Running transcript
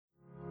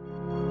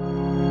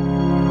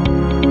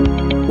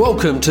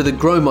Welcome to the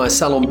Grow My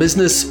Salon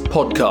Business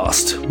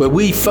podcast, where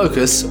we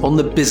focus on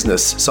the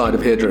business side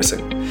of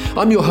hairdressing.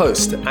 I'm your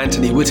host,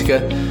 Anthony Whitaker,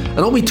 and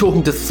I'll be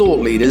talking to thought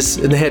leaders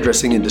in the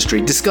hairdressing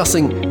industry,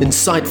 discussing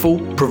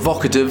insightful,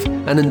 provocative,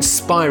 and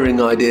inspiring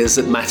ideas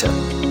that matter.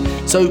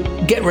 So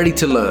get ready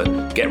to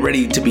learn, get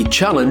ready to be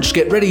challenged,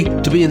 get ready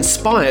to be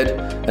inspired,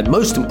 and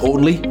most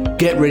importantly,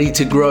 get ready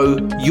to grow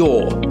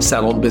your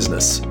salon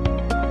business.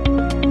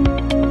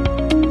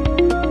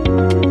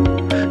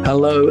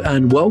 Hello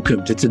and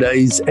welcome to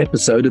today's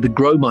episode of the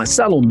Grow My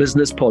Salon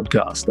Business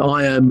podcast.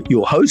 I am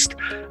your host,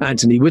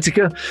 Anthony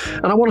Whitaker,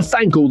 and I want to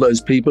thank all those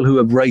people who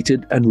have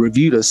rated and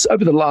reviewed us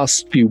over the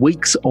last few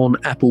weeks on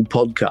Apple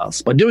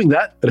Podcasts. By doing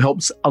that, it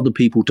helps other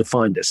people to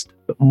find us.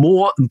 But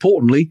more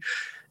importantly,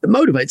 it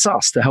motivates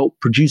us to help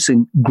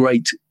producing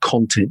great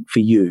content for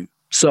you.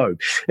 So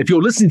if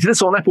you're listening to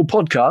this on Apple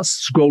Podcasts,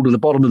 scroll to the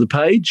bottom of the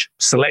page,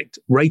 select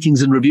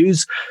ratings and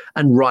reviews,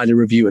 and write a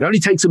review. It only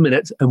takes a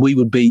minute, and we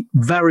would be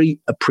very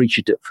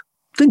appreciative.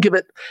 Think of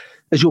it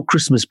as your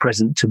Christmas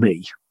present to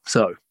me.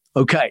 So,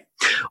 okay,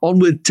 on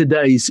with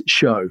today's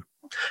show.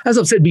 As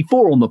I've said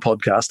before on the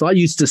podcast, I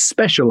used to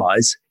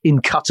specialize in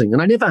cutting,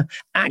 and I never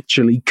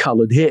actually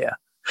colored hair.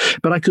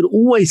 But I could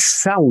always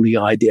sell the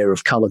idea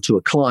of color to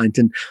a client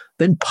and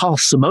then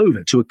pass them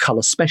over to a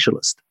color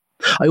specialist.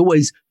 I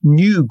always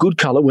knew good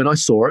color when I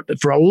saw it, but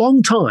for a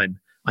long time,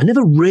 I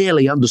never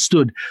really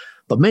understood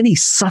the many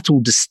subtle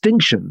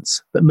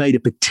distinctions that made a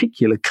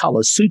particular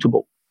color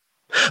suitable.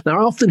 Now,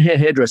 I often hear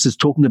hairdressers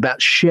talking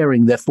about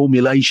sharing their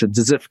formulations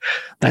as if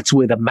that's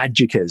where the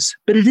magic is,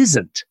 but it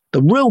isn't.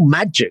 The real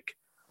magic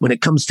when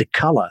it comes to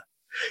color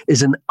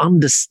is an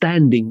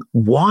understanding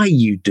why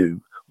you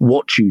do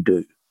what you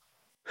do.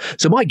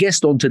 So my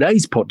guest on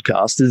today's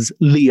podcast is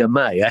Leah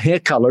May, a hair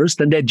colorist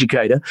and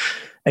educator.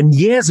 And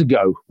years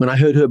ago, when I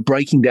heard her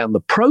breaking down the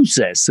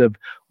process of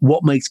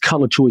what makes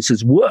color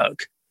choices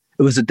work,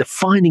 it was a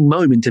defining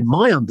moment in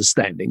my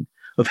understanding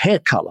of hair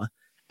color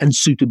and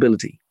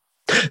suitability.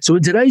 So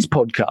in today's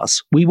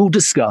podcast, we will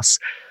discuss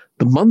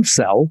the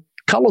Munsell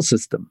color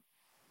system,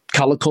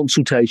 color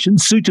consultation,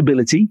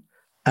 suitability,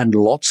 and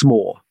lots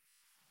more.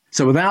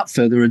 So without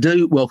further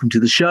ado, welcome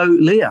to the show,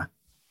 Leah.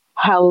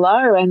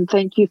 Hello, and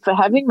thank you for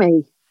having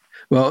me.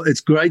 Well,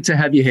 it's great to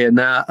have you here.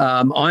 Now,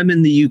 I'm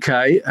in the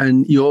UK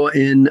and you're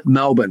in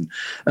Melbourne.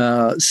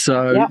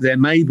 So There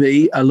may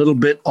be a little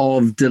bit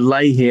of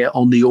delay here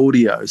on the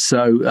audio.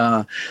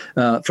 So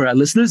for our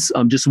listeners,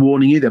 I'm just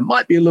warning you, there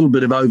might be a little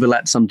bit of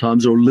overlap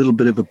sometimes or a little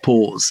bit of a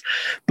pause.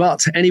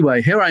 But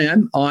anyway, here I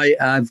am. I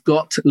have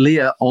got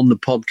Leah on the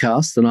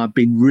podcast, and I've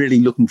been really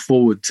looking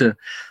forward to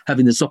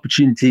having this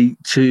opportunity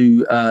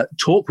to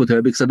talk with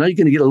her, because I know you're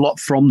going to get a lot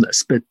from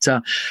this. But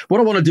what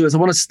I want to do is I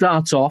want to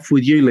start off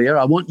with you, Leah.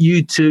 I want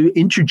you to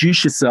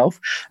introduce yourself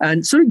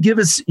and sort of give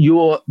us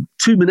your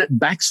 2-minute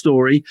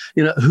backstory.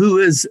 Who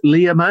is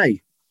Leah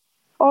May?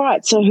 All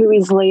right. So who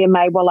is Leah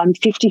May? Well, I'm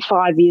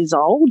 55 years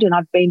old and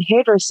I've been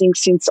hairdressing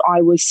since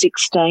I was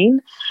 16,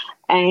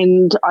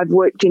 and I've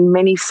worked in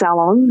many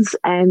salons,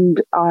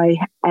 and I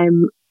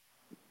am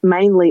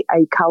mainly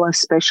a colour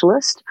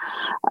specialist.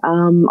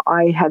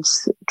 I have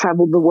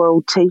travelled the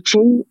world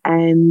teaching,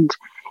 and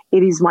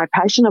it is my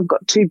passion. I've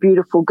got 2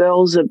 beautiful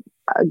girls, a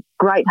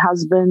great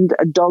husband,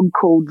 a dog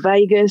called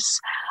Vegas,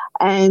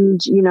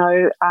 and,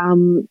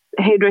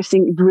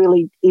 hairdressing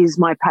really is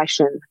my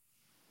passion.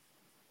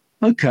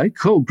 Okay,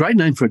 cool. Great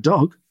name for a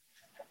dog.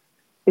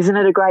 Isn't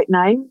it a great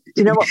name? Do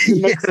you know what the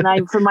next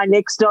name for my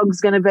next dog's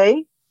going to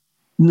be?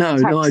 No,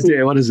 Taxi. No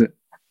idea. What is it?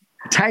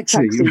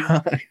 Taxi.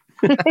 Right.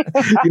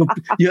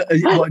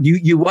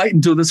 You wait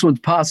until this one's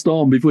passed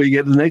on before you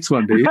get the next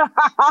one, do you?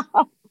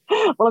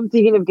 Well, I'm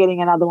thinking of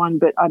getting another one,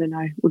 but I don't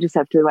know. We'll just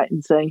have to wait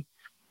and see.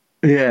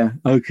 Yeah.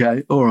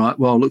 Okay. All right.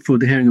 Well, I look forward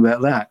to hearing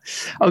about that.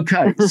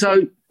 Okay.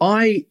 So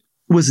I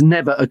was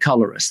never a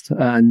colorist.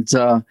 And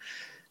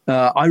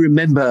I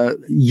remember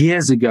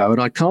years ago,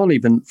 and I can't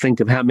even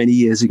think of how many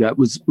years ago, it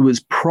was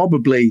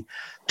probably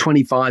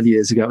 25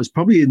 years ago. It was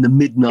probably in the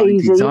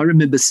mid-90s. Easy.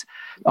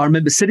 I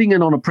remember sitting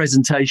in on a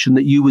presentation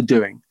that you were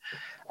doing.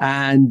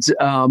 And,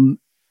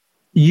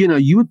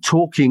 you were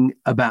talking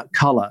about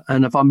color.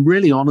 And if I'm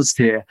really honest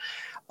here,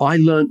 I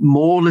learned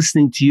more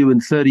listening to you in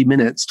 30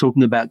 minutes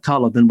talking about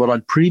color than what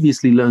I'd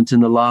previously learned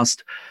in the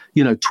last,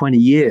 20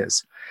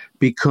 years,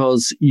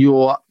 because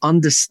your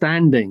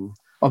understanding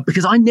of,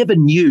 because I never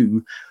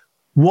knew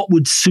what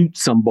would suit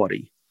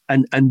somebody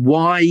and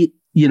why,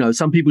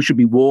 some people should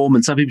be warm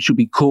and some people should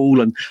be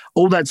cool and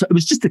all that. So it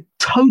was just a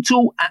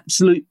total,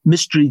 absolute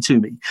mystery to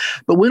me.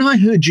 But when I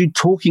heard you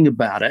talking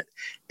about it,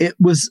 it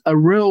was a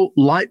real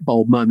light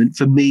bulb moment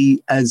for me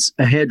as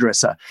a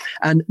hairdresser.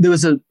 And there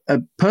was a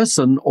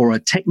person or a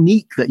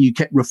technique that you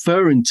kept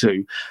referring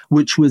to,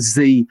 which was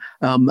the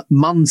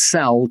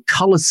Munsell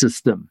color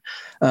system.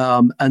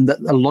 And that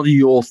a lot of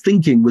your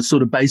thinking was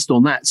sort of based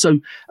on that. So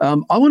I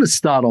want to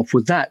start off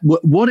with that.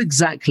 What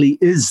exactly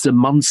is the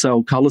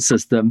Munsell color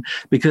system?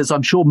 Because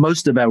I'm sure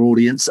most of our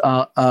audience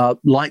are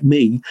like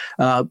me,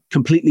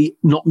 completely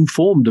not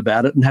informed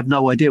about it and have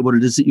no idea what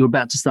it is that you're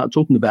about to start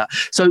talking about.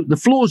 So the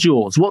floor's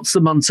yours. What's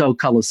the Munsell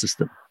color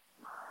system?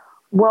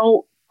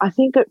 Well, I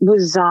think it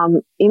was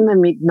in the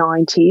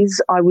mid-90s.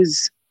 I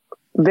was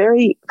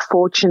very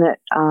fortunate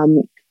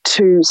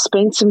to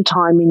spend some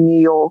time in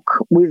New York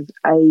with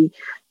a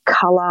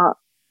colour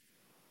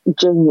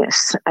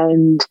genius,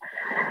 and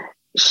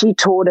she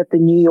taught at the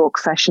New York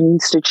Fashion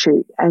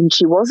Institute, and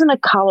she wasn't a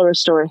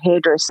colorist or a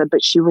hairdresser,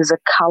 but she was a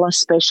color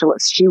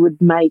specialist. She would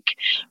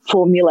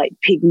formulate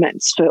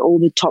pigments for all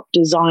the top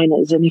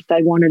designers, and if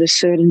they wanted a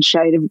certain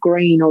shade of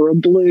green or a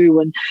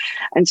blue.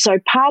 And so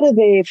part of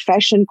their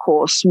fashion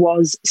course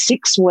was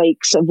 6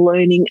 weeks of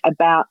learning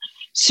about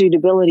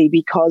suitability,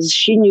 because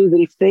she knew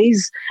that if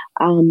these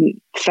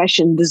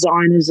fashion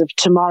designers of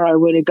tomorrow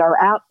were to go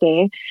out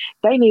there,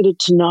 they needed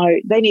to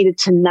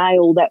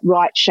nail that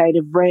right shade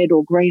of red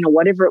or green or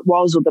whatever it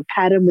was, or the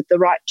pattern with the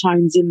right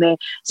tones in there,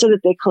 so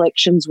that their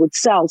collections would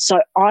sell. So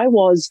I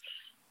was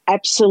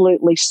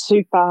absolutely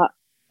super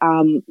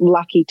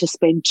lucky to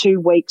spend 2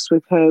 weeks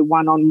with her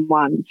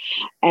one-on-one.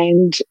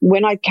 And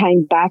when I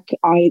came back,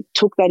 I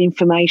took that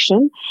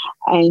information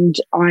and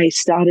I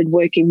started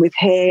working with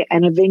hair,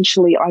 and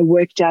eventually I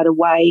worked out a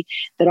way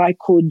that I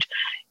could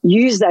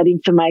use that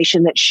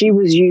information that she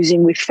was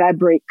using with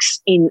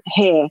fabrics in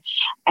hair.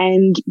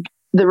 And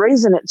the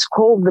reason it's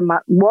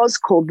was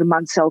called the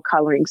Munsell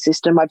colouring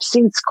system, I've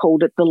since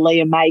called it the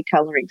Leah May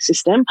colouring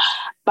system,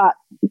 but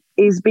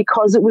is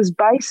because it was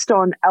based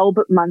on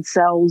Albert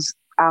Munsell's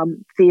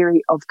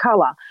theory of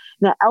colour.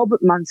 Now,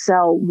 Albert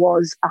Munsell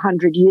was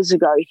 100 years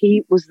ago.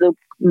 He was the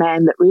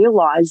man that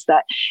realised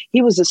that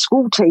he was a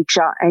school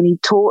teacher and he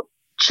taught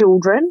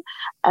children,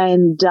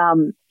 and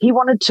he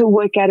wanted to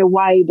work out a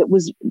way that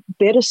was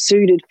better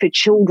suited for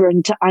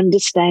children to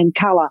understand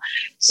colour.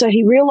 So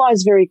he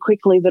realised very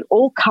quickly that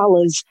all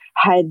colours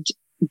had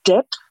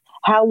depth,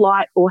 how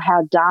light or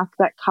how dark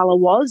that colour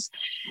was.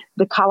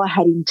 The colour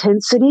had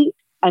intensity,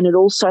 and it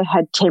also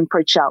had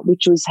temperature,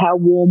 which was how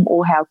warm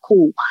or how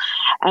cool.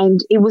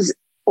 And it was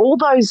all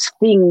those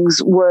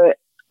things were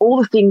all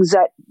the things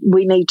that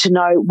we need to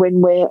know when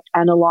we're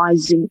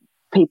analysing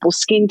people's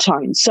skin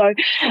tones. So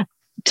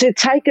to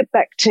take it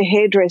back to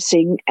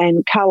hairdressing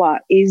and colour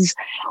is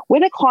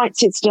when a client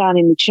sits down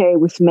in the chair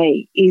with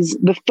me, is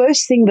the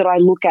first thing that I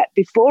look at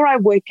before I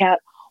work out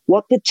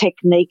what the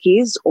technique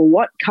is or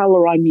what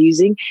colour I'm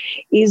using,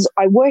 is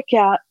I work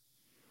out,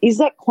 is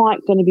that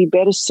client going to be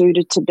better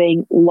suited to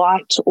being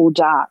light or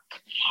dark?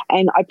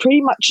 And I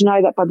pretty much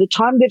know that by the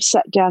time they've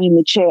sat down in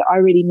the chair, I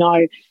already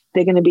know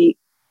they're going to be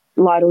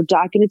light or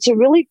dark. And it's a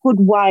really good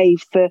way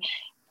for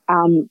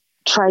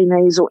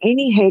trainees or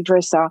any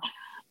hairdresser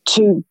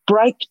to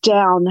break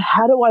down,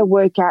 how do I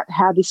work out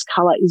how this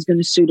colour is going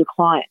to suit a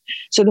client?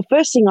 So the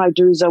first thing I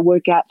do is I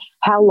work out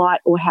how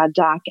light or how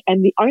dark.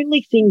 And the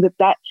only thing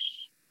that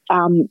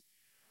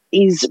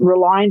is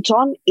reliant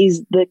on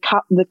is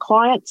the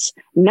client's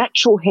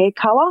natural hair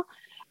colour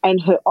and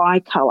her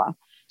eye colour.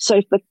 So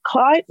if the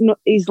client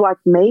is like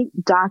me,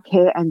 dark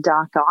hair and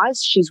dark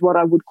eyes, she's what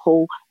I would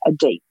call a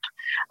deep.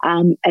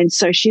 And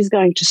so she's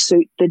going to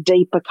suit the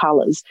deeper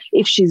colours.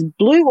 If she's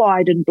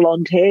blue-eyed and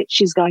blonde hair,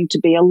 she's going to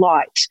be a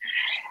light.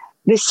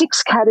 There's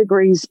 6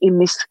 categories in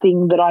this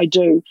thing that I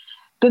do.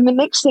 Then the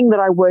next thing that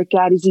I work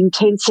out is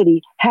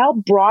intensity. How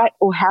bright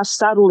or how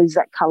subtle is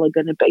that colour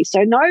going to be?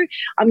 So no,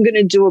 I'm going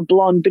to do a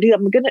blonde, but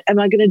am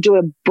I going to do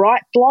a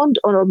bright blonde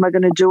or am I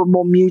going to do a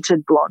more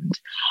muted blonde?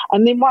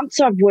 And then once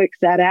I've worked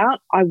that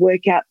out, I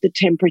work out the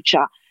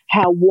temperature.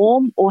 How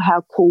warm or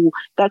how cool.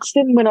 That's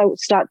then when I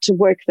start to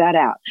work that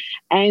out.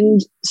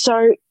 And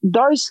so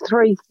those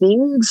 3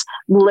 things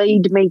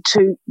lead me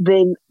to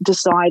then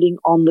deciding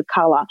on the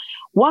colour.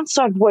 Once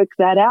I've worked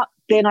that out,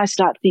 then I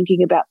start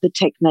thinking about the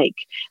technique.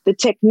 The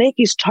technique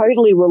is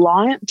totally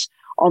reliant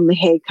on the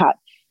haircut.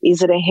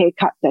 Is it a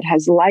haircut that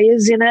has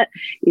layers in it?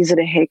 Is it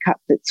a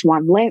haircut that's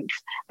one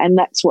length? And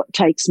that's what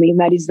takes me, and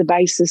that is the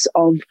basis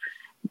of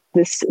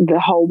the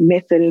whole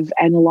method of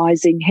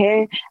analysing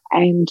hair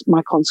and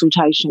my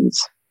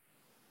consultations.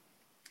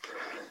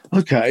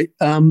 Okay.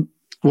 Well,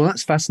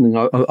 that's fascinating.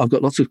 I've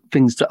got lots of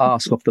things to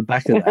ask off the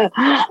back of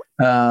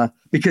that.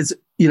 Because,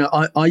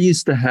 I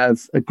used to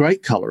have a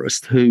great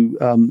colorist who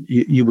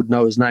you would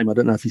know his name. I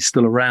don't know if he's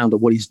still around or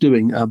what he's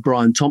doing,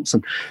 Brian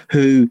Thompson,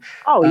 who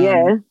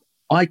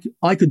I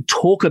could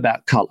talk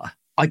about color.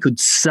 I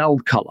could sell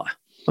color.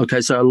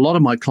 Okay, so a lot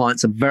of my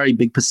clients, a very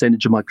big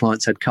percentage of my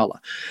clients had color.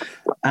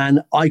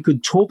 And I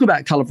could talk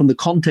about color from the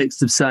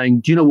context of saying,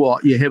 do you know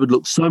what? Your hair would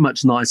look so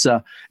much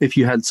nicer if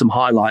you had some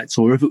highlights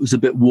or if it was a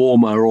bit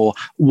warmer or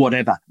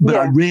whatever. But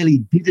I really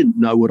didn't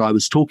know what I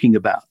was talking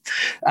about.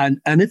 And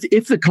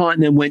if the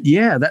client then went,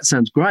 yeah, that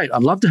sounds great,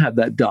 I'd love to have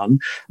that done,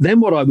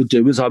 then what I would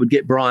do is I would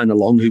get Brian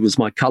along, who was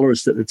my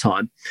colorist at the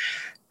time,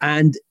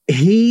 and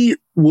he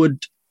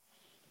would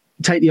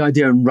take the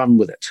idea and run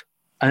with it.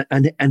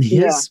 And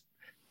his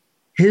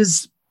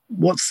his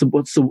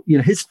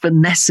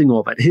finessing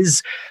of it,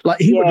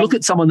 he would look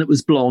at someone that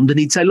was blonde and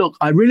he'd say, look,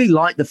 I really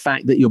like the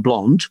fact that you're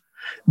blonde,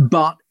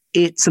 but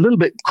it's a little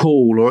bit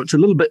cool or it's a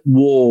little bit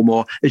warm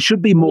or it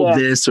should be more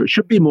this or it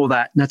should be more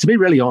that. Now, to be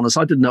really honest,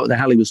 I didn't know what the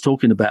hell he was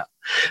talking about.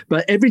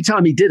 But every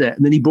time he did it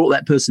and then he brought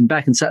that person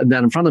back and sat them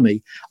down in front of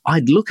me,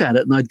 I'd look at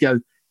it and I'd go,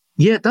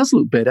 yeah, it does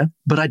look better,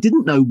 but I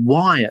didn't know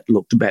why it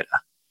looked better.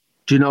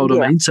 Do you know what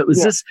I mean? So it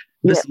was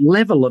this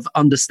level of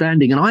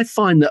understanding. And I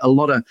find that a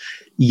lot of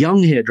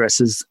young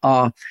hairdressers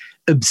are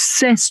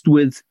obsessed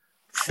with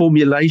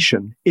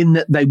formulation, in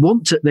that they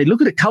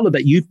look at a color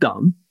that you've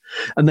done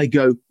and they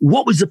go,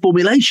 what was the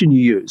formulation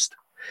you used?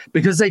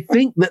 Because they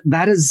think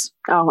that is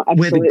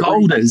where the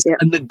gold is. Yep.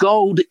 And the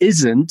gold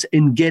isn't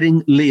in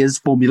getting Leah's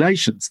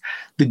formulations.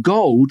 The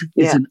gold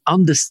is in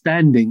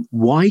understanding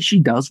why she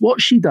does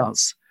what she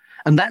does.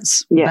 And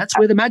that's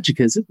where the magic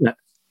is, isn't it?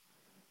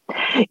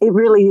 It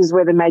really is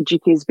where the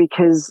magic is,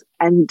 because,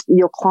 and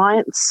your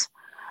clients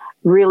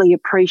really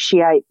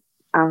appreciate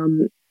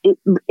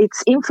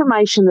it's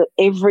information that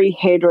every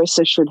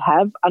hairdresser should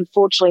have.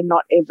 Unfortunately,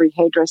 not every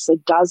hairdresser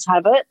does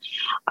have it.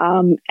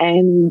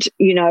 And,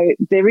 you know,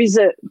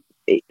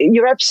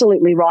 you're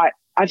absolutely right.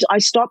 I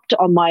stopped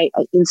on my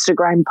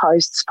Instagram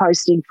posts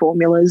posting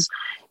formulas,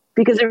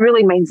 because it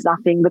really means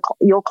nothing.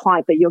 Your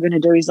client that you're going to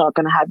do is not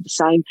going to have the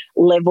same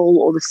level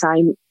or the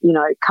same, you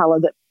know, color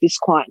that this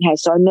client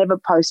has. So I never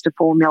post a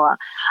formula.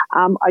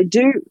 I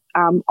do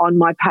on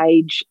my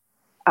page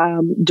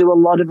do a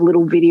lot of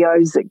little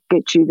videos that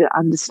get you to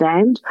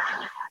understand.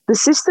 The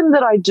system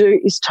that I do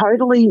is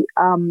totally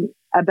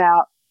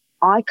about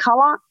eye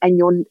color and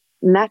your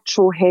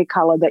natural hair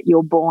color that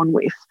you're born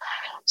with.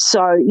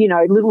 So, you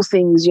know, little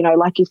things, you know,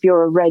 like if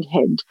you're a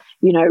redhead,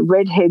 you know,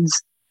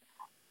 redheads,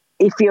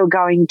 if you're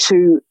going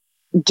to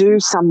do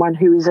someone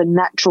who is a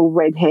natural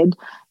redhead,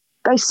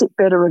 they sit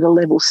better at a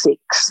level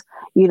 6.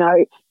 You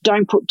know,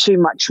 don't put too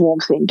much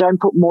warmth in. Don't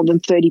put more than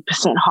 30%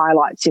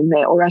 highlights in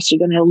there, or else you're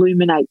going to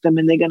illuminate them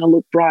and they're going to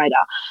look brighter.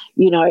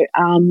 You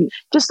know,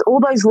 just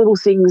all those little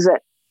things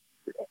that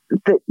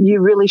you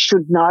really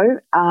should know.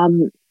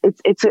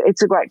 It's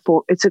a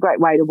great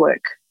way to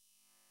work.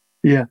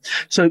 Yeah.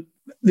 So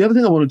the other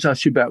thing I wanted to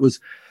ask you about was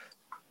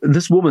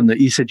this woman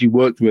that you said you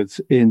worked with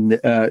in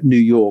New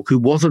York, who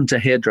wasn't a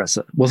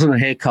hairdresser, wasn't a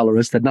hair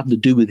colorist, had nothing to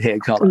do with hair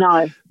color.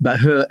 No. But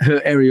her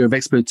area of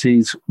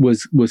expertise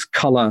was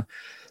color,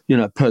 you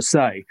know, per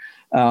se.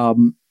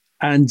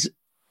 And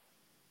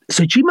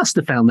so she must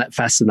have found that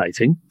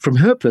fascinating from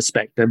her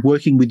perspective,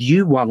 working with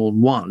you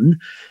one-on-one,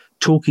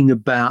 talking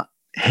about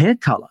hair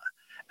color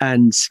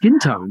and skin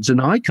tones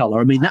and eye color.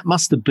 I mean, that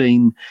must have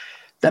been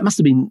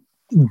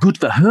good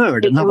for her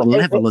at another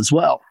level as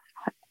well.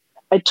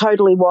 It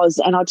totally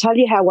was. And I'll tell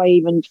you how I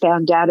even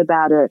found out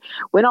about her.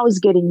 When I was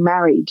getting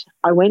married,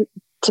 I went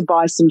to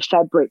buy some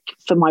fabric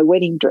for my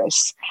wedding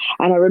dress.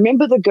 And I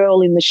remember the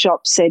girl in the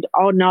shop said,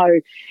 oh, no,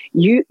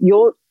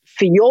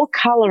 for your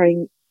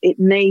colouring, it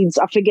needs,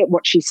 I forget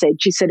what she said.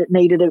 She said it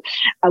needed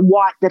a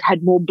white that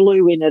had more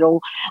blue in it.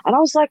 And I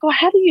was like, oh,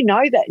 how do you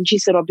know that? And she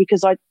said, oh,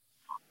 because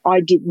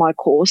I did my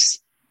course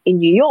in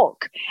New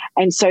York.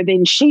 And so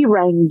then she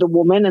rang the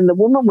woman, and the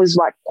woman was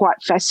like quite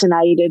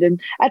fascinated.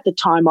 And at the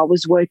time I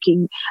was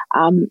working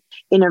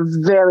in a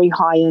very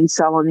high-end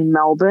salon in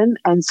Melbourne.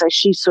 And so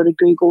she sort of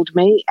Googled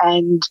me,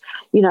 and,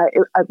 you know,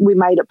 we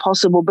made it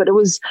possible. But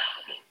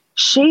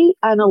she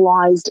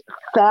analysed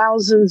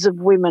thousands of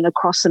women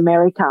across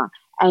America,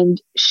 and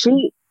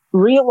she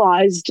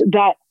realised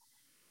that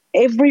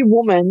every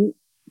woman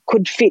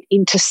could fit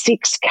into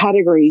 6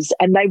 categories,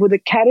 and they were the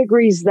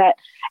categories that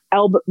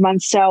Albert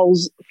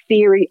Mansell's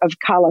theory of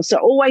colour. So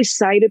always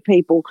say to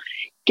people,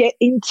 get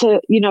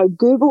into, you know,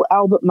 Google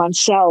Albert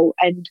Mansell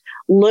and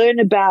learn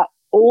about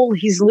all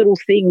his little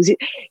things.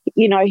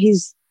 You know,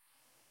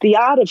 The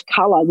Art of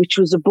Colour, which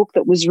was a book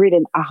that was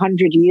written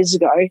 100 years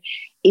ago,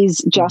 is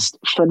just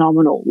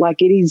phenomenal. Like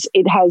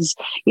it has,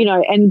 you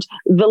know, and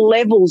the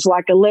levels,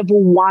 like a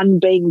level 1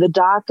 being the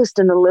darkest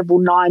and a level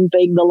 9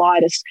 being the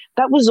lightest.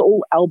 That was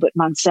all Albert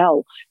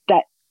Mansell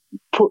that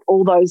put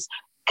all those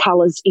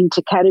colours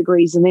into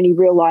categories, and then he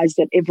realised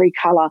that every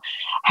colour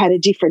had a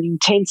different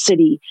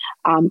intensity,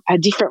 a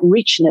different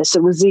richness.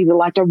 It was either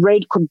like a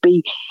red could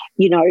be,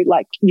 you know,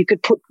 like you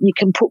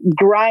can put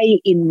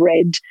grey in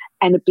red,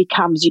 and you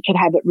could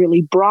have it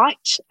really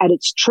bright at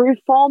its true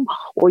form,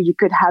 or you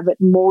could have it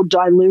more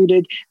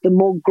diluted. The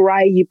more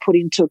grey you put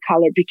into a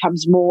colour, it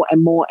becomes more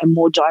and more and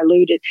more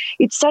diluted.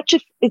 It's such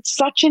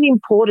an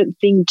important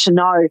thing to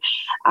know,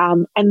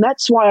 and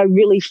that's why I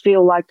really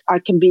feel like I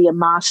can be a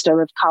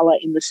master of colour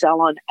in the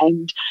salon,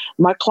 and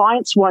my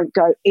clients won't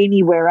go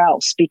anywhere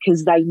else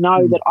because they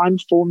know that I'm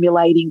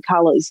formulating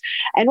colours.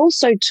 And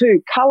also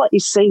too, colour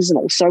is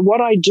seasonal. So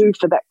what I do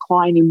for that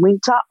client in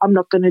winter, I'm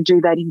not going to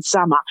do that in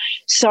summer.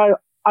 So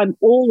I'm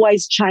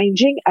always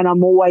changing and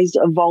I'm always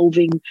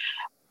evolving,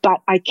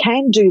 but I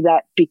can do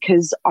that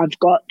because I've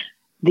got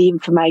the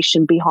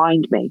information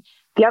behind me.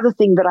 The other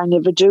thing that I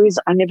never do is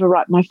I never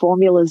write my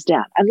formulas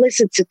down, unless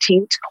it's a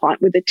tint,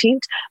 client with a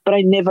tint, but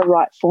I never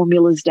write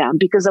formulas down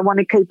because I want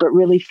to keep it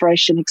really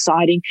fresh and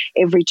exciting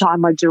every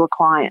time I do a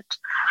client.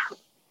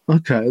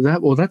 Okay,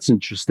 that's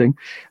interesting.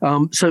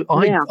 So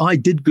Yeah. I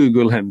did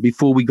Google him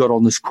before we got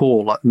on this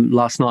call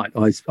last night.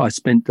 I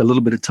spent a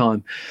little bit of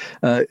time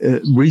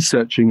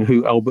researching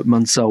who Albert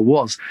Mansell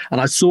was,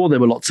 and I saw there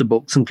were lots of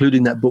books,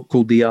 including that book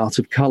called The Art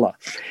of Color.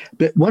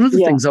 But one of the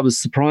Yeah. things I was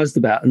surprised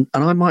about, and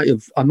I might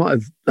have,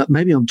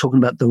 maybe I'm talking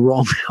about the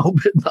wrong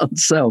Albert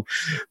Mansell,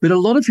 but a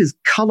lot of his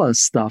color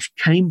stuff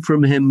came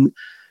from him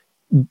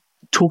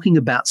talking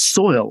about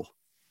soil,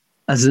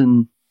 as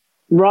in.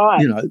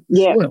 Right.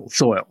 Yeah.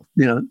 Soil,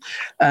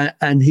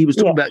 and he was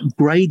talking about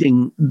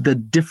grading the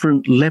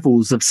different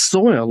levels of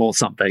soil or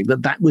something,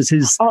 that was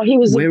his,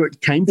 where it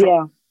came from.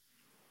 Yeah.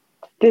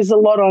 There's a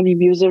lot on him.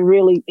 He was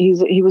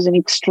an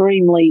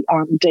extremely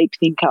deep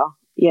thinker.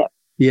 Yeah.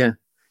 Yeah.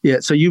 Yeah.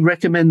 So you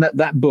recommend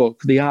that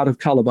book, The Art of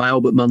Color by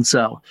Albert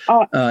Mansell,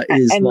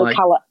 is and like. The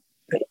color,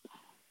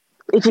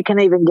 if you can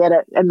even get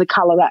it, and the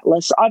Color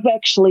Atlas. I've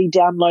actually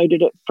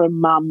downloaded it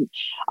from,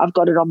 I've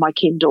got it on my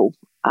Kindle.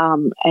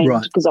 And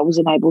because I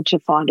wasn't able to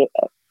find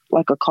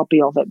a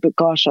copy of it, but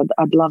gosh,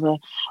 I'd love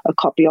a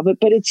copy of it.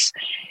 But it's,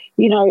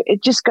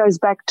 it just goes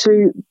back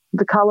to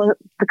the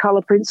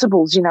color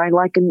principles,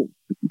 like in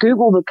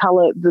Google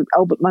the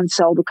Albert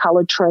Mansell, the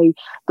color tree,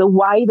 the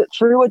way that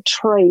through a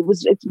tree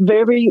it's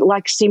very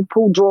like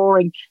simple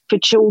drawing for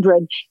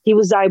children. He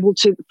was able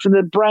to, from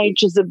the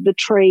branches of the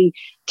tree,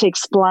 to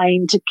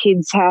explain to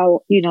kids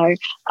how,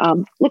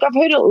 look, I've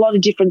heard a lot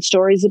of different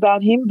stories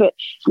about him, but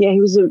yeah,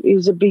 he was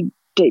a big,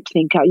 deep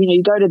thinker.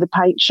 You go to the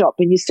paint shop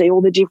and you see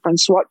all the different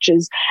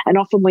swatches, and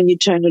often when you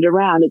turn it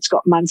around, it's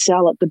got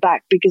Mansell at the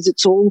back because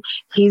it's all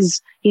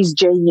his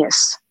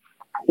genius.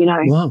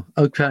 Wow.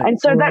 Okay. And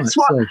so that's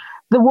what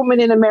The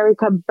Woman in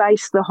America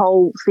based the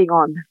whole thing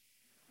on.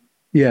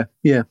 Yeah.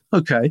 Yeah.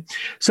 Okay.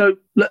 So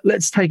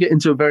let's take it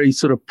into a very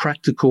sort of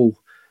practical,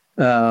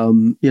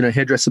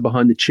 hairdresser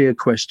behind the chair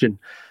question.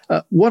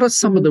 What are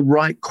some of the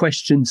right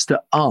questions to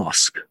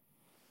ask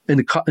in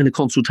a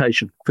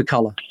consultation for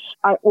color?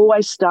 I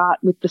always start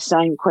with the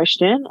same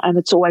question, and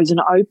it's always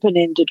an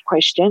open-ended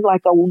question. Like,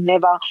 I will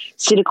never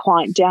sit a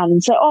client down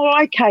and say,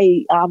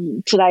 okay,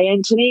 today,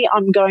 Anthony,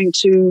 I'm going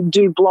to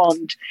do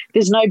blonde.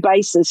 There's no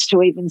basis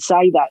to even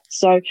say that.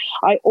 So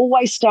I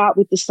always start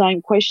with the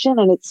same question,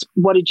 and it's,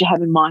 what did you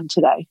have in mind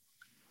today?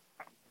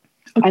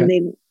 Okay. And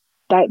then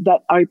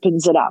that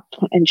opens it up,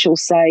 and she'll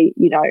say,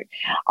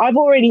 I've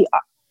already...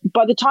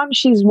 By the time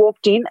she's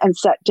walked in and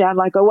sat down,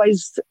 like I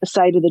always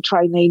say to the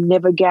trainee,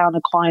 never gown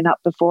a client up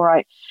before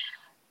I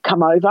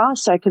come over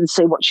so I can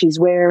see what she's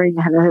wearing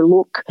and her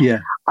look. Yeah.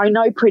 I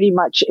know pretty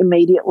much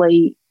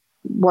immediately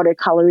what her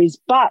colour is,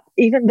 but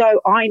even though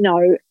I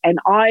know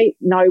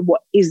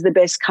what is the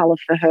best colour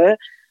for her,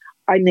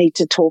 I need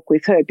to talk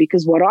with her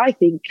because what I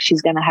think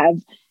she's going to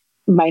have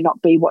may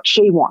not be what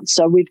she wants.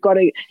 So we've got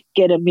to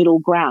get a middle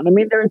ground. I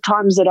mean, there are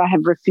times that I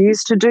have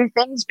refused to do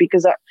things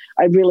because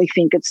I really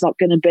think it's not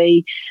going to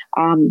be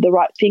the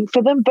right thing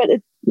for them. But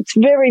it's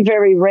very,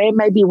 very rare,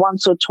 maybe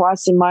once or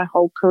twice in my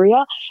whole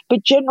career.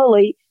 But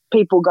generally,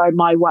 people go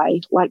my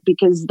way,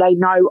 because they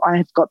know I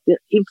have got the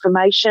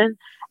information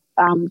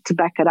to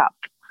back it up.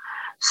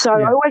 So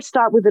I always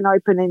start with an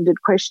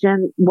open-ended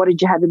question. What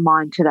did you have in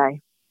mind today?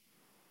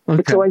 Okay.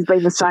 It's always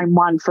been the same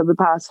one for the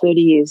past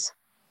 30 years.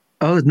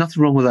 Oh, there's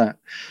nothing wrong with that.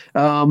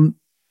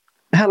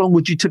 How long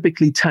would you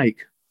typically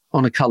take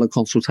on a colour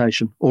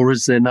consultation, or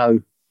is there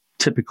no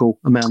typical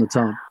amount of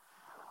time?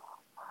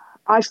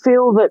 I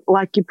feel that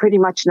you pretty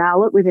much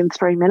nail it within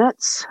 3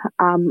 minutes.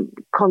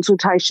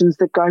 Consultations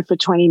that go for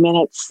 20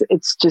 minutes,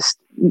 it's just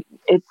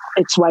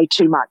it's way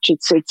too much.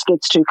 It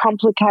gets too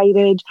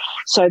complicated.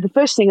 So the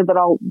first thing that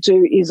I'll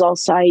do is I'll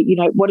say,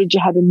 what did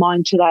you have in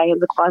mind today?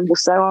 And the client will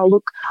say, oh,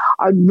 look,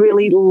 I'd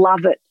really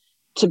love it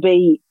to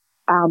be,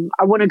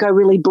 I want to go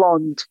really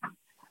blonde.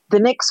 The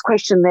next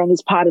question then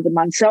is part of the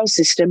Mansell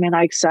system, and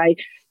I say,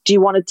 do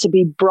you want it to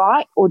be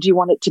bright or do you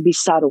want it to be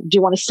subtle? Do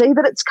you want to see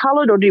that it's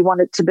coloured or do you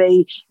want it to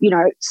be,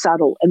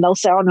 subtle? And they'll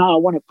say, oh, no, I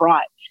want it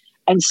bright.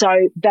 And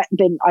so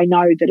then I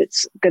know that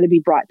it's going to be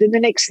bright. Then the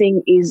next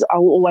thing is I'll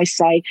always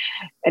say,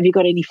 have you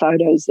got any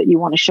photos that you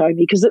want to show me?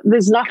 Because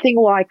there's nothing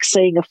like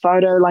seeing a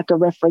photo, like a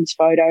reference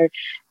photo,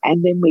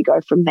 and then we go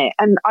from there.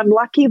 And I'm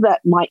lucky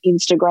that my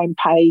Instagram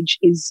page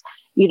is,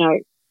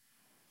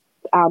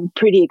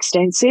 pretty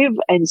extensive,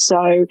 and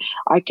so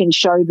I can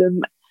show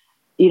them,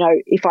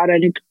 if I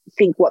don't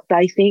think what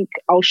they think,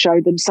 I'll show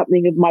them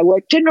something of my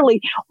work.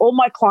 Generally, all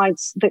my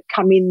clients that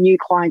come in, new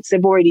clients,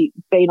 they've already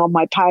been on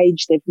my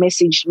page, they've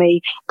messaged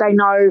me, they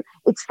know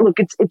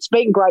it's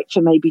been great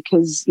for me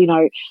because,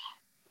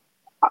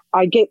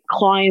 I get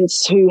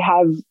clients who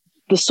have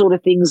the sort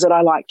of things that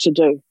I like to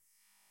do.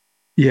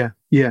 Yeah,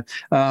 yeah.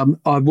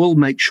 I will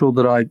make sure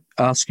that I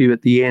ask you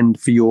at the end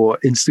for your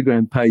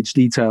Instagram page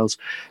details.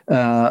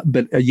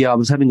 But I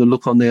was having a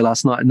look on there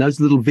last night, and those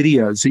little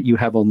videos that you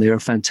have on there are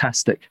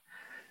fantastic.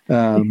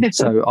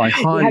 So I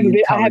highly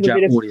encourage I have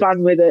a bit of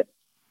fun with it.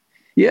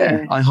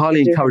 Yeah, I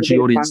highly encourage the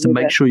audience to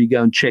make sure you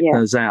go and check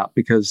those out,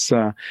 because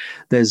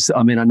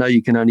I know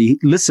you can only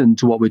listen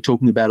to what we're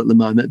talking about at the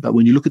moment, but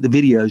when you look at the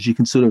videos, you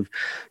can sort of,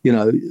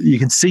 you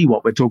can see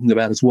what we're talking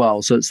about as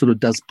well. So it sort of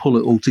does pull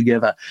it all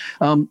together.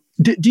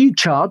 Do you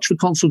charge for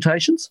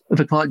consultations if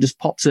a client just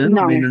pops in?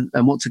 No.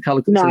 And wants a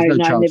colour? No,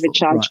 never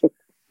charge for.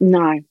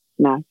 No,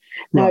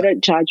 I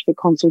don't charge for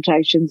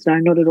consultations. No,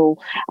 not at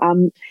all.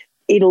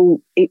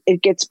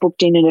 It gets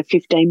booked in a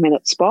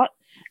 15-minute spot.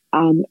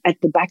 At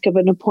the back of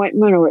an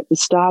appointment or at the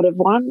start of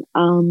one.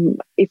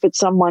 If it's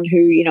someone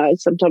who,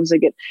 sometimes I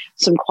get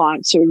some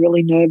clients who are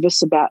really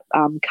nervous about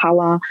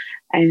colour,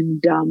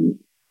 and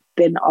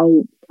then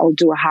I'll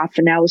do a half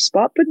an hour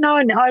spot. But no,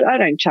 I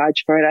don't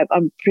charge for it.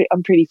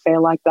 I'm pretty fair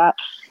like that.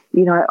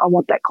 I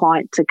want that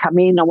client to come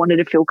in. I want her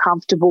to feel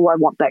comfortable. I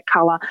want that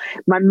colour.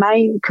 My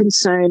main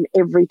concern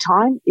every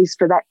time is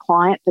for that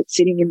client that's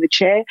sitting in the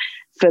chair,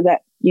 for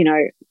that,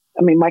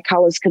 my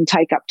colours can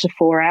take up to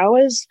 4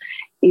 hours,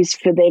 is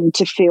for them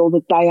to feel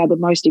that they are the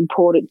most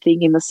important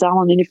thing in the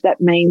salon. And if that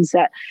means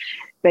that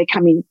they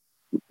come in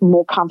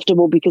more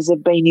comfortable because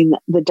they've been in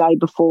the day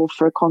before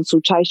for a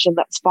consultation,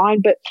 that's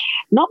fine. But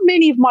not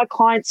many of my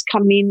clients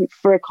come in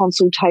for a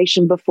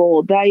consultation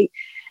before. They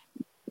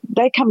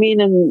come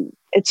in and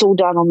it's all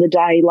done on the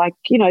day. Like,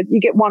 you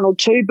get one or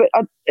two, but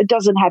it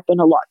doesn't happen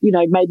a lot.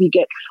 Maybe you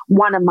get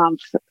one a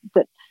month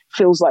that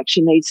feels like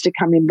she needs to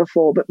come in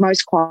before, but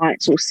most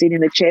clients will sit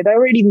in a chair. They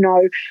already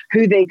know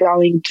who they're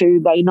going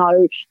to. They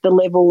know the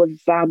level of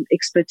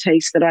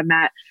expertise that I'm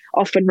at,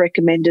 often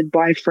recommended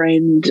by a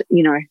friend,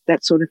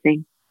 that sort of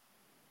thing.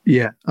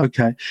 Yeah,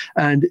 okay.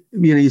 And,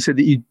 you said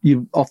that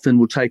you often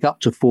will take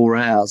up to 4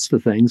 hours for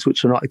things,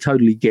 which I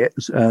totally get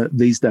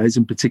these days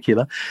in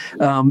particular.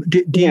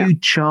 Do you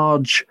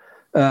charge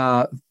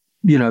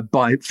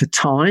for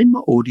time,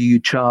 or do you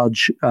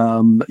charge,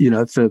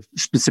 for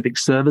specific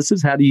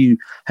services? How do you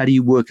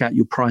work out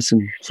your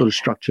pricing sort of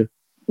structure?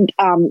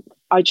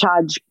 I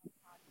charge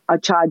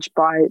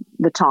by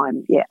the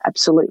time. Yeah,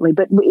 absolutely.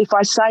 But if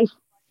I say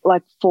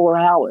like 4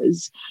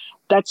 hours,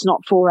 that's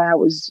not 4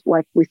 hours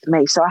like with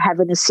me. So I have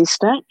an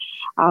assistant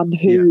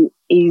who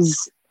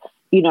is,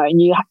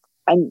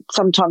 and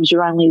sometimes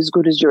you're only as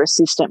good as your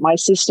assistant. My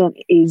assistant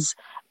is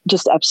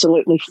just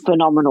absolutely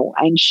phenomenal.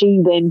 And she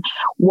then,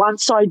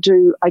 once I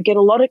get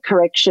a lot of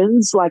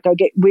corrections. Like I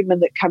get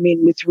women that come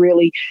in with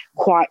really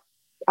quite,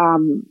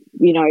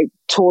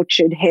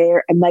 tortured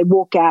hair, and they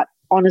walk out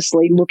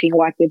honestly looking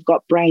like they've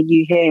got brand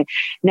new hair.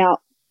 Now,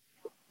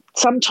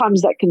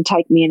 sometimes that can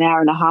take me an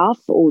hour and a half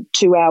or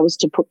 2 hours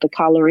to put the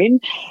colour in,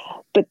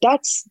 but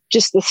that's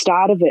just the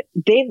start of it.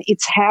 Then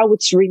it's how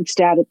it's rinsed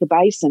out at the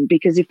basin,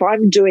 because if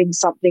I'm doing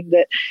something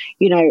that,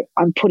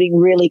 I'm putting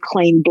really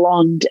clean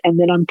blonde and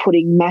then I'm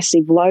putting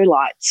massive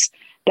lowlights,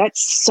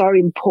 that's so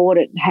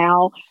important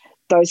how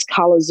those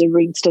colours are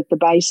rinsed at the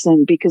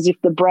basin, because if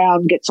the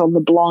brown gets on the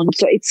blonde,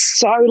 so it's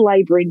so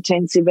labour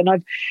intensive. And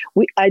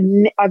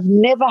I've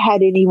never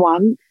had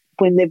anyone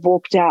when they've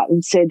walked out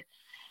and said,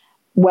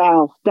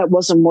 wow, that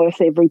wasn't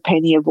worth every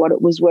penny of what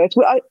it was worth.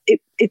 Well,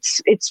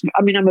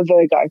 I'm a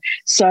Virgo,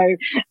 so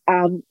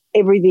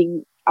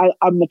everything.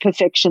 I'm a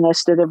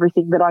perfectionist at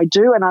everything that I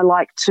do, and I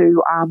like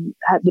to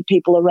have the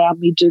people around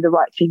me do the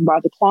right thing by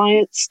the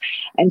clients.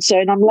 And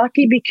I'm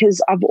lucky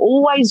because I've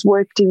always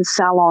worked in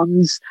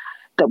salons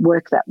that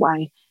work that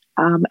way.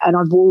 And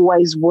I've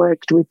always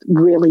worked with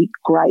really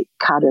great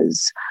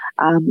cutters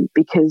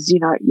because,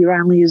 you're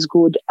only as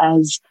good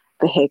as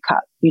the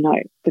haircut.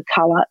 The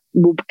colour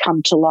will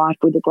come to life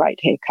with a great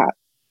haircut.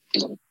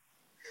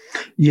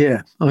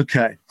 Yeah.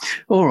 Okay.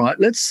 All right.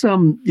 Let's,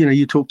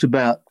 you talked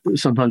about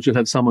sometimes you'll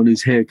have someone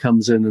whose hair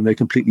comes in and they're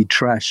completely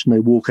trashed and they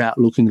walk out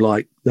looking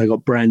like they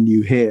got brand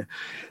new hair.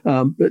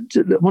 But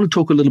I want to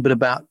talk a little bit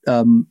about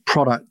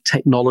product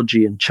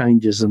technology and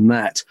changes in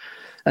that.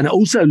 And it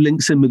also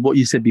links in with what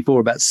you said before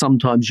about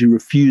sometimes you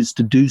refuse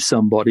to do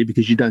somebody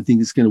because you don't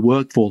think it's going to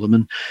work for them.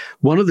 And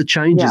one of the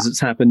changes that's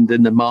happened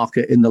in the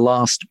market in the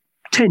last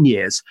 10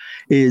 years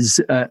is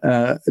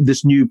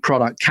this new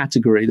product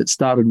category that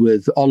started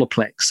with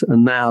Olaplex.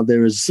 And now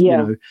there is,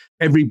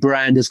 every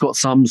brand has got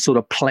some sort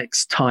of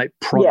Plex type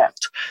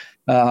product.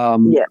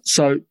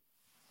 So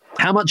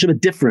how much of a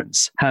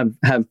difference have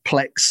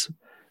Plex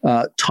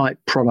type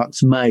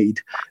products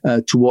made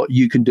to what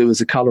you can do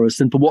as a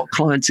colorist and for what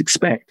clients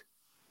expect?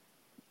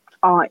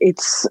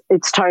 It's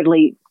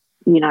totally,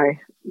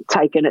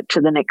 taken it to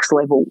the next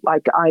level.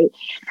 Like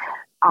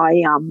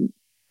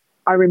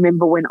I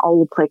remember when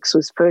Olaplex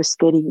was first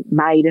getting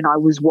made and I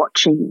was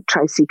watching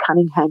Tracy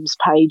Cunningham's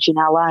page in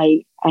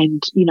LA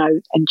and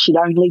she'd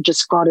only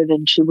just got it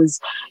and she was,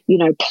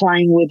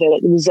 playing with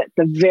it. It was at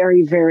the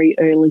very, very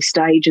early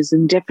stages,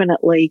 and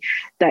definitely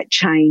that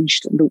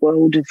changed the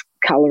world of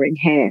colouring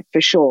hair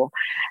for sure.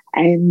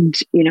 And,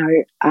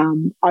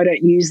 I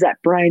don't use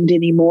that brand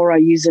anymore. I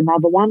use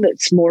another one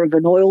that's more of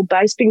an oil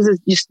base because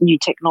it's just new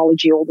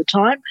technology all the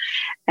time.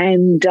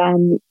 And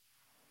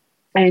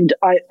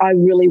I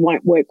really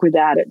won't work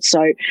without it.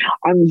 So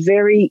I'm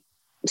very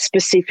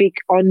specific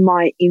on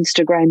my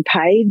Instagram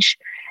page.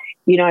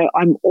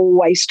 I'm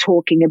always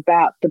talking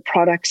about the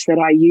products that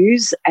I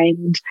use.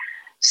 And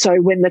so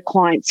when the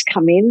clients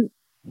come in,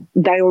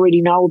 they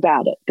already know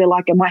about it. They're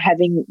like, am I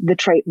having the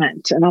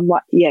treatment? And I'm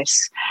like,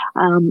 yes,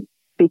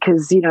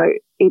 because,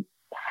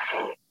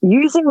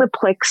 using the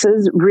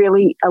plexus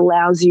really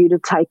allows you to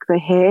take the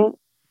hair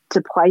to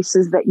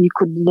places that you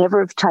could never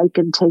have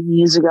taken 10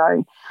 years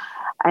ago.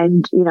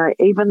 And,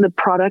 even the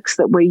products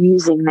that we're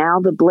using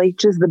now, the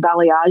bleachers, the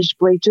balayage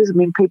bleachers, I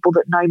mean, people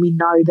that know me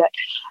know that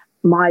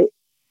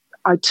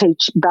I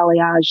teach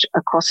balayage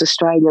across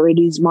Australia. It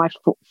is my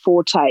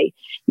forte. I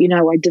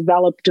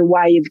developed a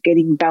way of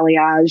getting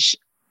balayage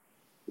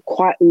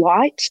quite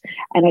light,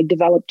 and I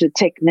developed a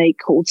technique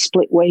called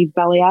split weave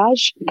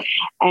balayage.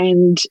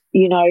 And,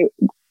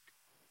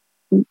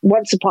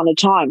 once upon a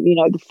time,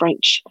 the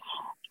French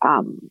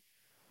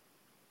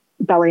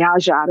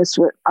balayage artists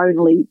were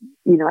only,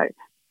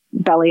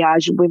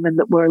 balayage women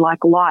that were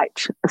like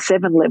light, a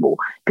 7 level,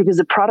 because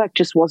the product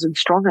just wasn't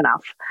strong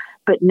enough.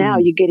 But now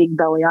you're getting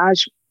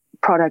balayage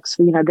products,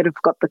 that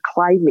have got the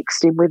clay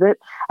mixed in with it,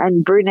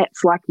 and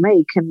brunettes like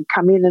me can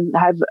come in and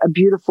have a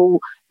beautiful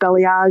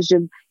balayage,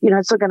 and,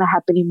 it's not going to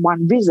happen in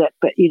one visit,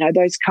 but,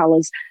 those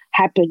colours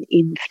happen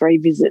in 3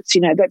 visits.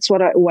 That's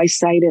what I always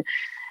say to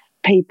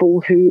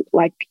people who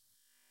like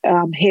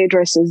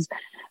hairdressers,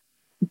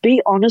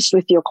 be honest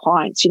with your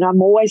clients.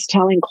 I'm always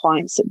telling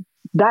clients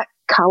that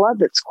colour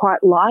that's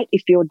quite light,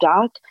 if you're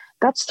dark,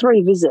 that's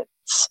 3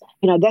 visits.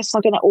 That's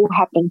not going to all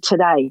happen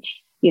today,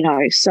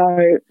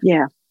 so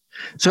yeah.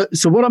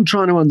 So what I'm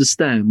trying to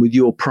understand with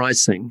your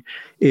pricing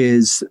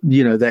is,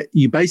 that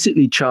you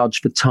basically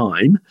charge for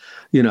time,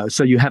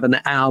 so you have an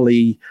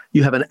hourly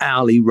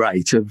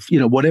rate of,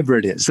 whatever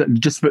it is. I'm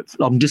just going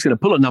to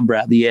pull a number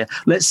out of the air.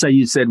 Let's say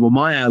you said, well,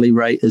 my hourly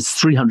rate is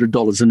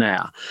 $300 an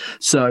hour.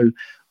 So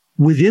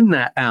within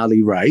that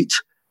hourly rate,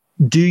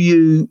 do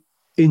you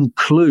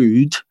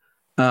include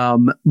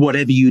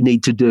whatever you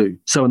need to do?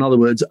 So in other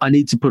words, I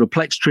need to put a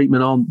Plex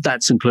treatment on,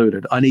 that's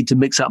included. I need to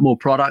mix up more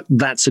product,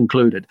 that's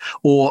included.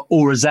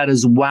 Or is that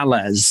as well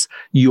as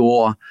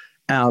your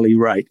hourly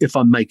rate, if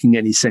I'm making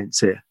any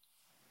sense here?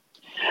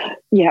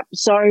 Yeah.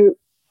 So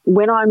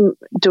when I'm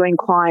doing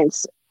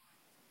clients,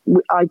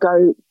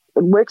 it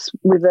works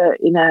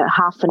in a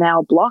half an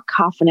hour block,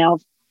 half an hour,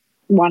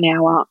 1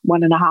 hour,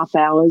 1.5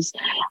 hours.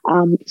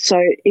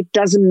 So it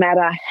doesn't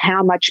matter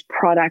how much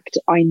product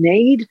I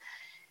need.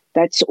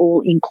 That's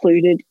all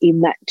included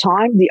in that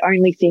time. The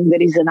only thing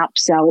that is an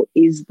upsell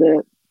is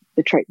the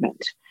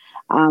treatment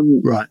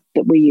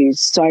that we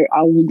use. So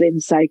I will then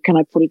say, can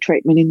I put a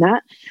treatment in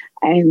that?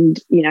 And,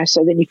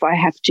 so then if I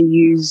have to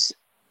use,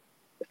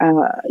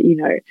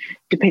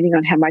 depending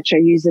on how much I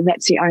use, then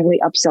that's the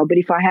only upsell. But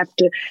if I have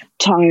to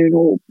tone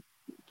or,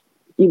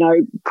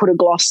 put a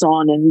gloss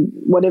on and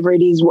whatever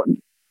it is,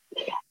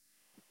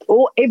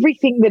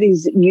 everything that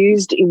is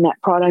used in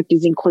that product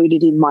is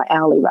included in my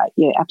hourly rate.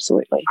 Yeah,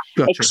 absolutely.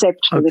 Gotcha.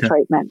 Except for the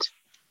treatment.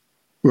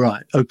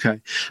 Right. Okay.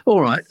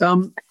 All right.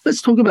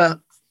 Let's talk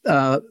about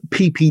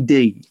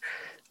PPD.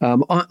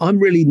 I'm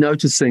really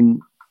noticing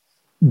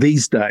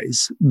these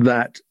days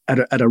that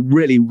at a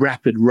really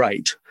rapid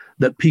rate,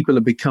 that people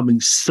are becoming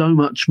so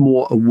much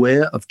more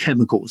aware of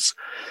chemicals,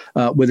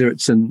 whether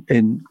it's in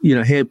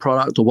hair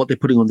product or what they're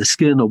putting on the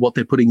skin or what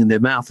they're putting in their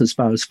mouth as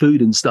far as food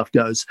and stuff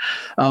goes.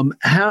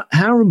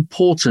 How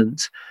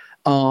important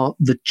are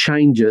the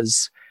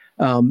changes,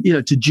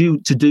 to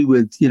do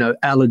with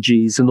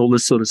allergies and all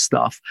this sort of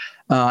stuff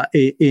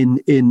in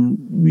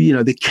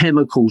the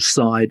chemical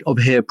side of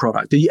hair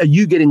product? Are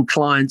you getting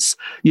clients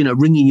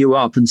ringing you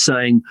up and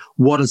saying,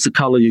 what is the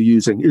color you're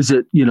using? Is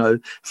it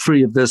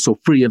free of this or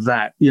free of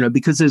that?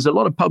 Because there's a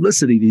lot of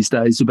publicity these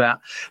days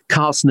about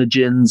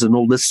carcinogens and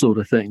all this sort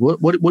of thing.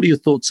 What are your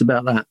thoughts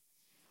about that?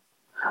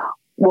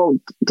 Well,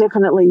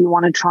 definitely you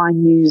want to try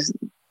and use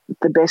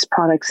the best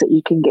products that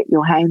you can get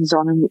your hands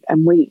on,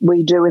 and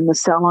we do in the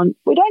salon.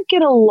 We don't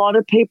get a lot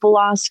of people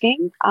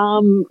asking.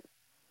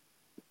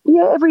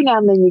 Every now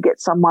and then you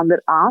get someone that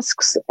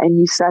asks and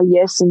you say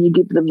yes, and you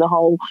give them the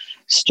whole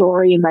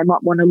story, and they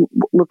might want to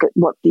look at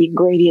what the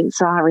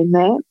ingredients are in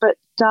there. But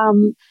I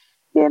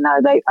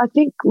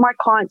think my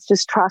clients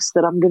just trust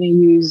that I'm going to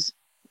use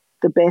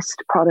the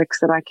best products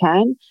that I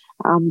can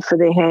for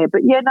their hair.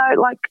 But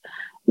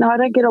no, I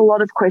don't get a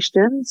lot of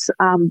questions,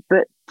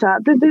 but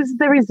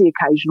there is the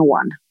occasional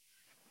one.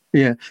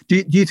 Yeah.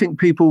 Do you think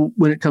people,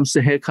 when it comes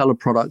to hair color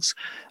products,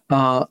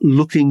 are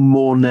looking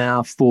more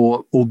now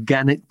for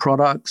organic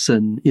products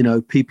and,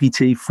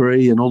 PPT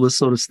free and all this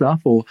sort of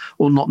stuff, or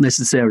not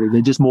necessarily?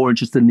 They're just more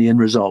interested in the end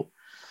result?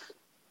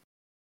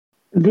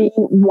 The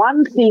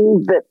one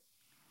thing that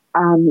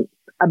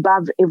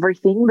above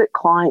everything that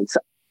clients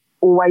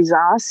always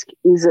ask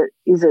is it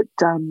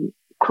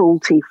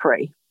cruelty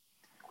free?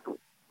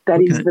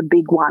 That is the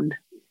big one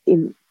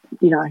in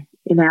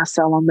our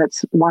salon.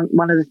 That's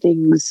one of the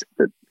things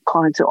that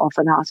clients are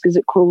often asked, is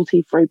it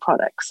cruelty free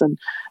products? And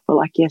we're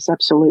like, yes,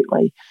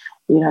 absolutely.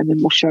 Then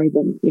we'll show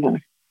them,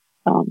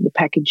 the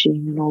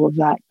packaging and all of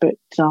that. But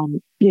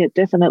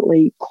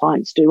definitely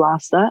clients do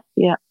ask that.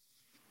 Yeah.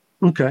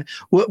 Okay.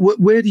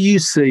 Where do you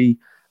see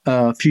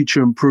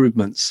future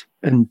improvements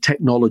in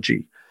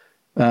technology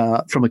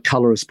from a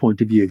colorist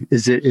point of view?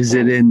 Is it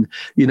in,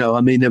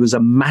 I mean, there was a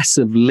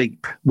massive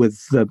leap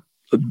with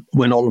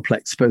when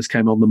Olaplex first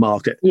came on the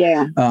market.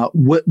 Yeah.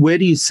 Where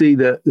do you see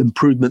the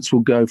improvements will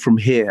go from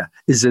here?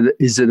 Is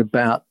it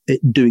about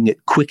doing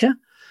it quicker?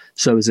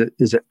 So is it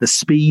the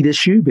speed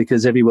issue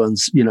because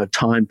everyone's,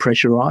 time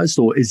pressurized,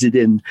 or is it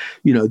in,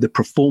 the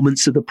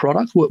performance of the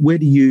product? Where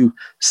do you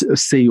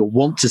see or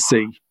want to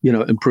see,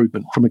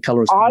 improvement from a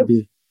colorist point of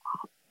view?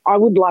 I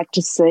would like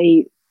to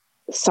see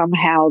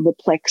somehow the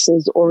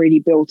plexes already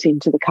built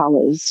into the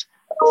colors.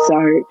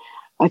 So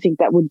I think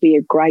that would be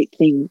a great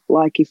thing.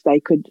 Like if they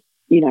could,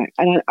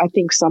 and I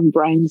think some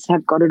brands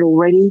have got it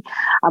already.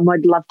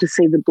 I'd love to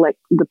see the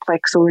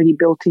Plex already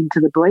built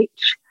into the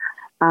bleach.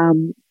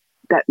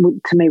 That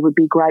would, to me, would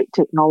be great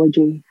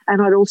technology.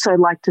 And I'd also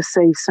like to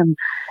see some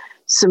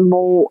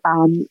more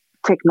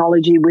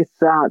technology with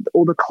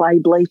all the clay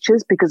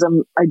bleachers, because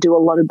I do a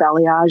lot of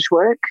balayage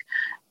work,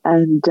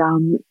 and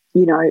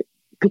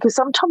because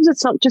sometimes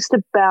it's not just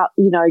about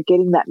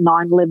getting that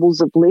 9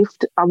 levels of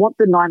lift. I want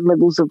the 9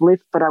 levels of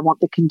lift, but I want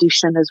the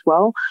condition as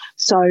well.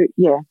 So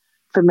yeah,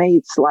 for me,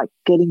 it's like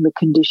getting the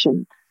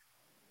condition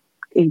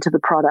into the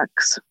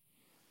products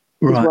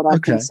is what I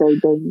can see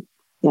being,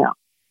 yeah.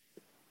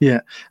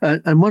 Yeah.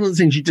 And one of the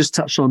things you just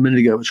touched on a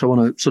minute ago, which I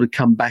want to sort of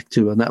come back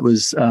to, and that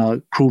was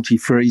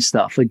cruelty-free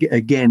stuff.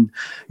 Again,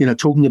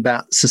 talking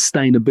about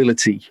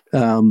sustainability.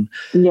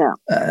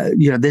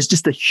 There's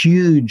just a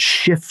huge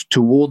shift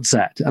towards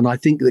that. And I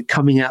think that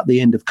coming out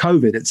the end of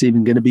COVID, it's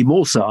even going to be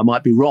more so. I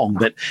might be wrong,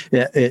 but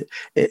if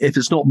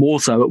it's not more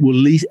so, it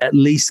will at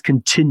least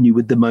continue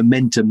with the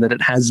momentum that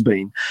it has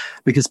been,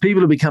 because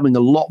people are becoming a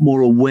lot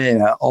more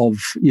aware of,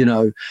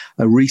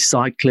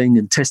 recycling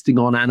and testing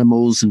on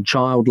animals and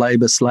child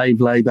labor,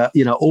 slave labor,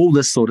 all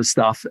this sort of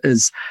stuff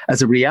as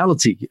a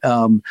reality.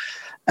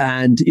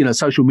 And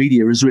social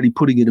media is really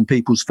putting it in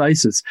people's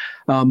faces.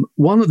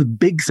 One of the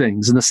big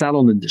things in the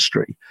salon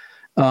industry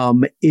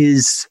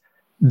is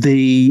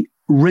the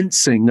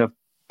rinsing of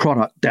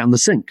product down the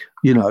sink.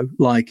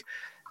 Like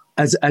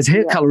as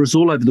hair colorists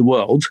all over the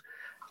world,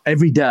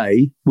 every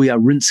day we are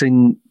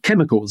rinsing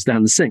chemicals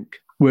down the sink.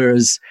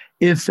 Whereas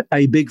if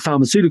a big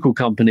pharmaceutical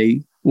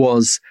company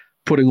was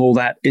putting all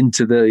that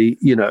into the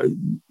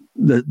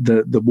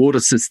the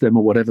water system,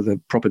 or whatever the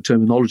proper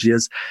terminology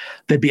is,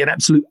 there'd be an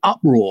absolute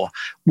uproar.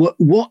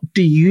 What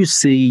do you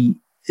see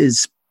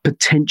is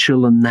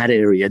potential in that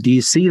area? Do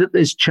you see that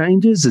there's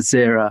changes? Is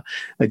there a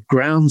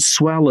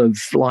groundswell of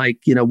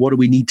what do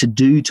we need to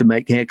do to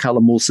make hair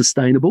color more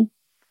sustainable?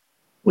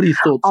 What are your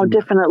thoughts? Oh,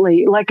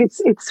 definitely. Like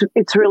it's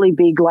really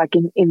big. Like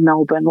in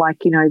Melbourne,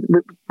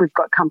 we've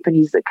got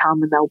companies that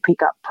come and they'll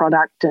pick up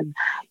product, and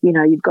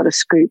you've got to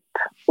scoop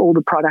all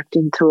the product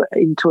into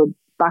a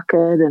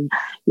bucket and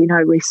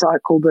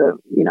recycle the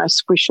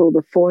squish all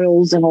the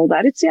foils and all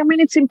that. It's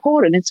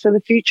important. It's for the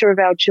future of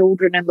our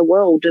children and the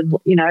world, and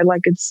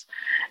it's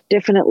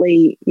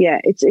definitely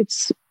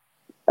it's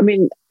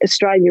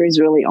Australia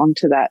is really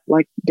onto that.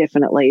 Like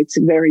definitely, it's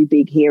very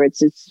big here.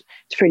 It's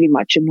pretty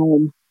much a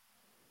norm.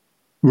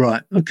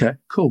 Right. Okay.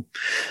 Cool.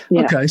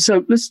 Yeah. Okay.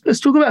 So let's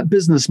talk about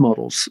business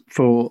models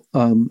for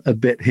a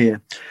bit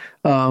here.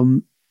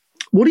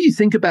 What do you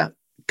think about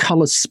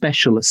color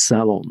specialist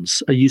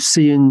salons? Are you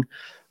seeing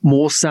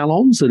more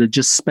salons that are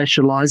just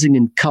specializing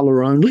in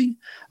color only?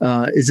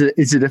 Is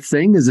it a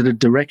thing? Is it a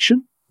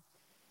direction?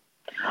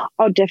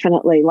 Oh,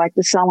 definitely. Like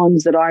the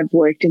salons that I've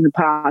worked in the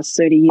past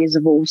 30 years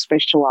have all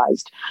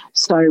specialized.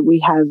 So we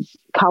have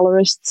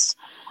colorists,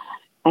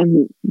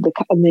 and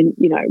then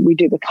we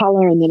do the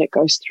color, and then it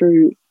goes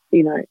through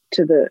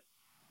to the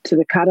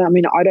cutter. I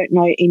mean, I don't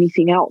know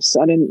anything else.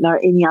 I don't know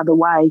any other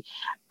way.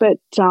 But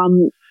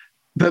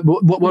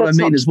what I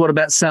mean is, what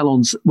about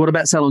salons? What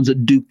about salons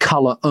that do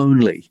color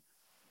only?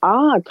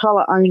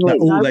 Color only.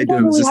 All they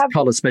do is this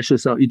color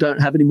specialist. You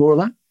don't have any more of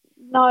that?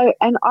 No,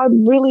 and I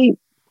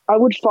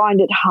would find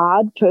it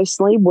hard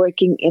personally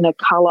working in a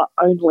color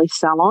only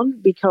salon,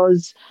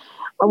 because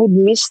I would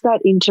miss that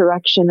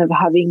interaction of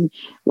having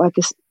like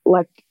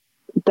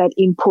that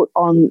input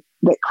on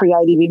that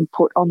creative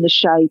input on the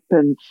shape.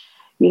 And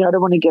I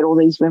don't want to get all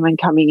these women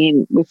coming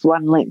in with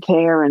one length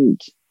hair and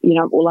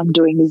all I'm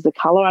doing is the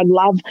color. I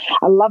love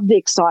the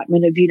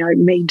excitement of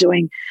me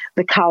doing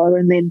the color,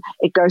 and then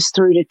it goes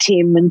through to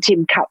Tim, and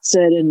Tim cuts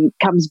it and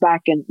comes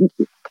back, and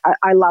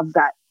I love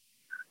that.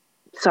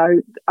 So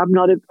I'm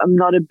not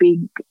a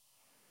big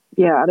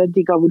I don't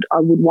think I would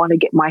want to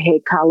get my hair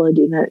colored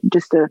in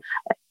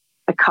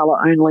a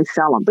color only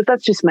salon, but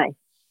that's just me.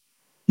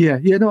 Yeah,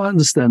 no, I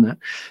understand that.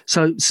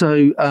 So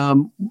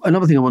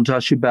another thing I wanted to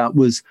ask you about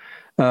was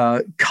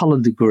color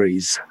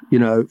degrees,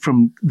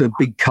 from the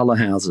big color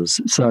houses.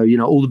 So,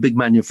 all the big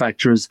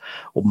manufacturers,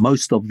 or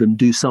most of them,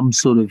 do some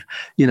sort of,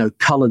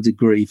 color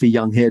degree for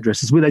young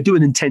hairdressers, where they do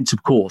an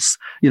intensive course,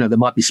 that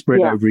might be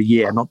spread over a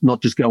year,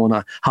 not just go on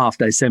a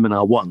half-day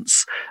seminar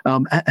once.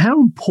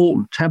 How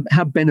important,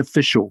 how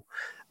beneficial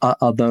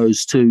are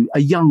those to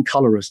a young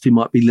colorist who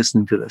might be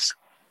listening to this?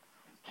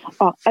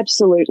 Oh,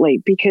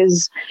 absolutely.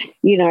 Because,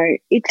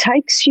 it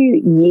takes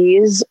you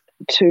years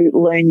to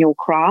learn your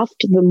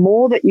craft. The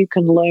more that you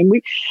can learn,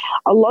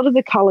 a lot of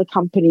the colour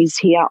companies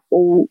here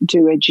all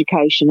do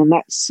education, and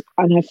I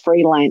know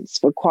freelance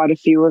for quite a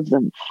few of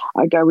them.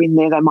 I go in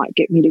there, they might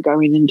get me to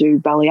go in and do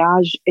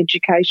balayage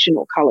education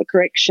or colour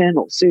correction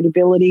or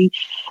suitability.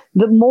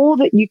 The more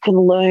that you can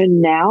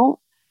learn now,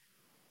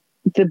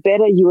 the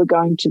better you are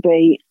going to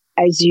be.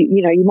 As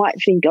you might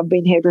think I've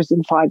been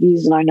hairdressing 5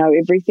 years and I know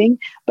everything,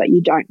 but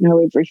you don't know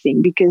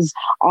everything, because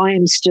I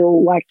am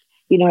still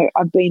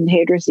I've been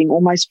hairdressing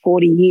almost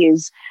 40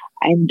 years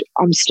and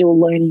I'm still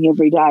learning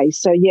every day.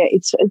 So yeah,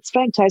 it's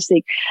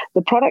fantastic.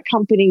 The product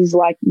companies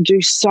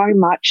do so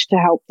much to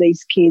help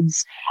these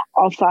kids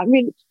offer. I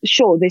mean,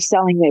 sure, they're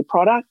selling their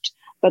product,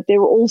 but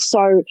they're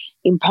also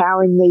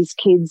empowering these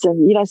kids.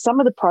 And, some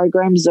of the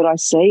programs that I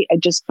see are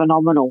just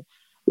phenomenal.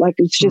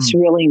 It's just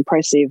really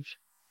impressive.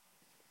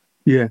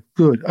 Yeah,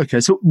 good. Okay,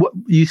 so what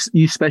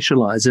you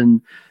specialize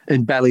in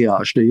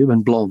balayage, do you,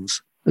 and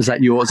blondes? Is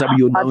that what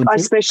you're known for?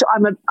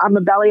 I'm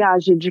a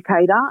balayage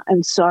educator,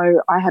 and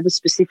so I have a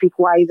specific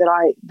way that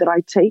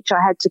I teach.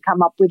 I had to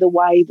come up with a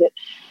way that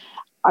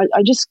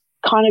I just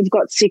kind of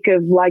got sick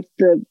of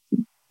the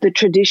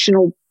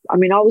traditional. I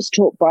mean, I was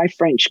taught by a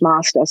French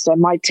master, so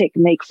my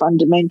technique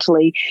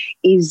fundamentally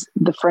is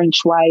the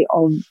French way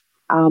of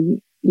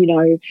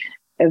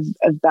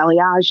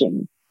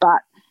balayaging.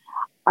 But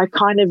I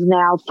kind of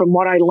now, from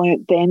what I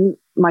learnt then,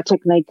 my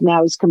technique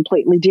now is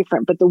completely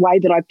different. But the way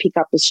that I pick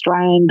up a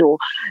strand or,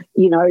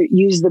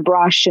 use the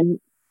brush, and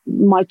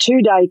my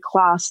 2-day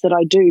class that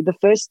I do, the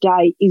first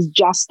day is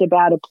just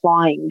about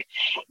applying.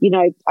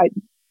 I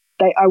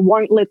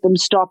won't let them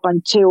stop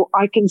until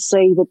I can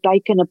see that they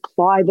can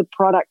apply the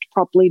product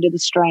properly to the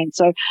strand.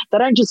 So they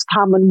don't just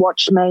come and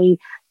watch me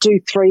do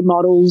 3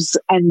 models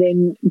and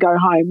then go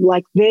home.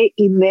 They're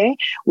in there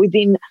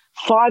within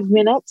 5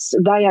 minutes.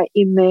 They are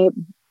in there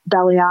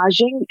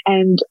balayaging,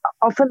 and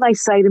often they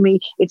say to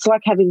me, it's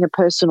like having a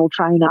personal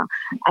trainer.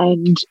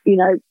 And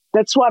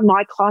that's why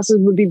my classes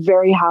would be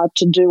very hard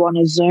to do on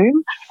a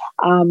Zoom.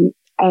 And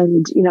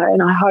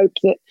I hope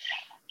that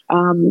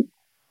I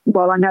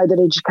know that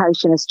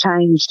education has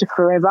changed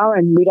forever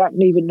and we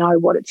don't even know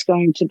what it's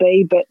going to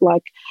be, but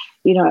I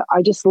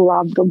just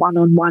love the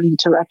one-on-one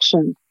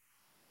interaction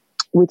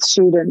with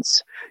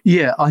students.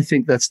 Yeah, I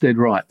think that's dead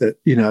right. That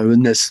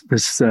in this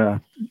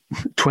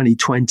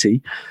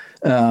 2020,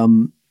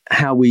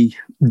 how we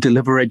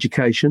deliver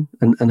education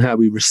and how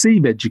we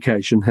receive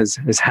education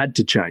has had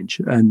to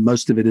change, and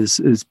most of it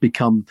has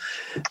become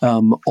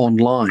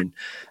online.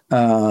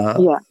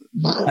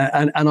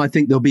 And I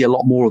think there'll be a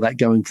lot more of that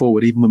going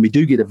forward, even when we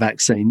do get a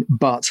vaccine.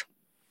 But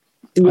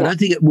I don't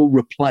think it will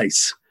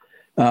replace.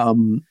 I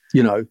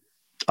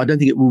don't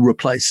think it will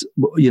replace,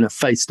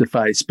 face to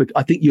face, but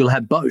I think you'll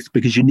have both,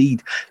 because you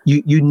need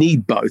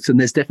both. And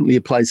there's definitely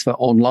a place for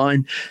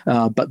online,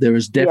 but there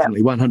is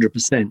definitely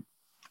 100%,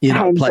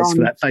 a place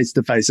for that face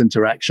to face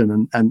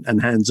interaction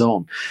and hands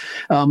on.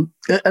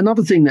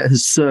 Another thing that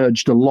has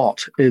surged a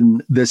lot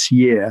in this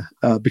year,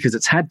 because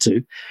it's had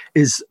to,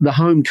 is the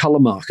home color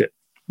market.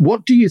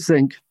 What do you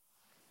think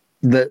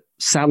that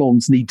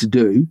salons need to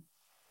do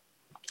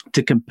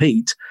to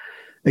compete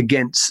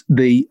against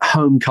the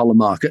home color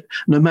market,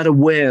 no matter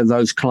where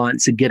those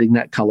clients are getting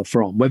that color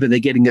from, whether they're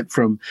getting it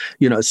from,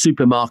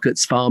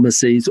 supermarkets,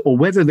 pharmacies, or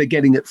whether they're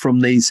getting it from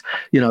these,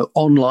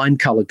 online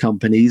color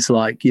companies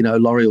like,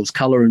 L'Oreal's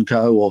Color &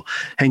 Co. or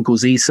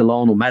Henkel's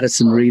eSalon or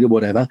Madison Reed or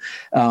whatever.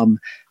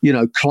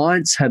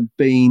 Clients have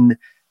been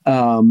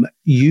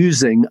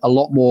using a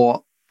lot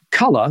more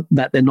color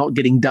that they're not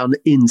getting done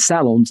in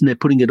salons, and they're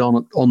putting it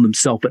on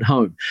themselves at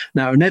home.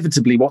 Now,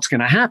 inevitably, what's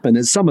going to happen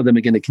is some of them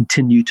are going to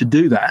continue to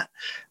do that,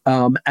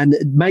 and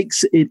it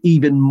makes it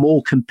even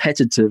more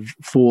competitive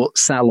for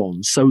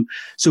salons. So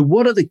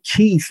what are the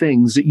key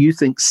things that you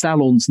think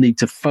salons need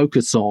to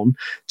focus on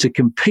to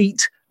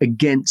compete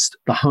against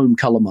the home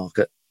color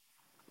market?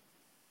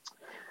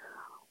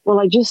 Well,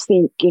 I just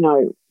think,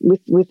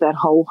 with that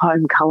whole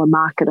home colour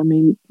market, I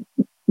mean,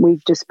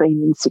 we've just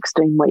been in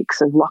 16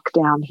 weeks of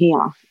lockdown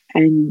here.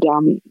 And,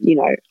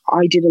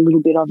 I did a little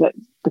bit of it,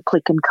 the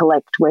click and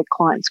collect, where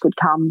clients could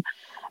come.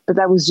 But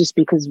that was just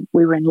because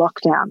we were in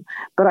lockdown.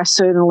 But I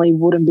certainly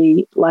wouldn't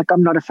be,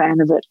 I'm not a fan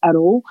of it at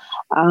all.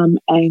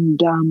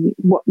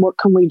 What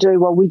can we do?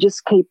 Well, we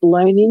just keep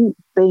learning,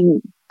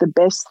 being the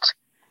best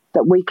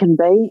that we can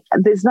be.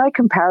 There's no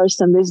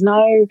comparison. There's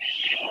no...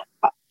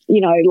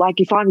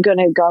 if I'm going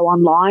to go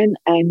online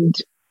and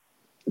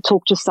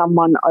talk to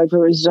someone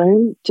over a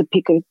Zoom to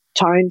pick a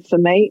tone for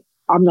me,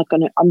 I'm not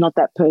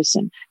that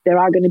person. There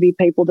are going to be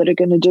people that are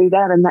going to do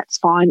that, and that's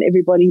fine.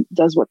 Everybody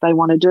does what they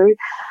want to do.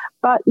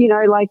 But,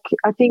 I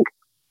think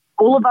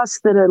all of us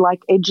that are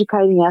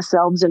educating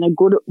ourselves and are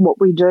good at what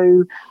we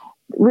do,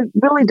 we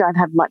really don't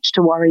have much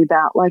to worry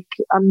about. I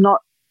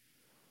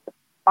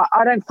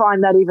don't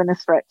find that even a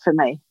threat for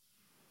me.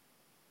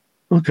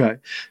 Okay.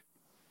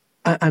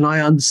 And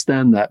I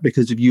understand that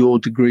because of your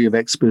degree of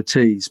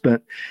expertise.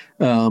 But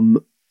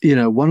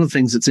one of the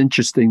things that's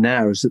interesting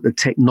now is that the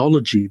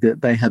technology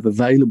that they have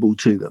available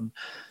to them,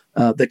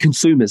 that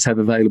consumers have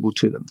available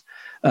to them,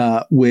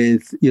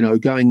 with,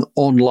 going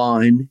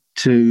online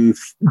to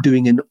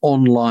doing an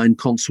online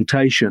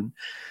consultation.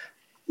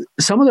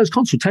 Some of those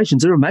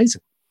consultations are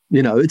amazing.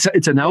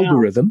 It's an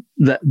algorithm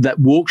that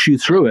walks you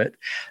through it,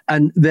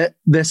 and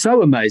they're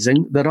so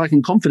amazing that I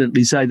can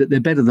confidently say that they're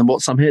better than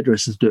what some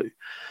hairdressers do.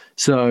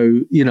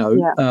 So,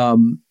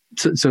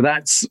 so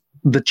that's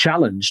the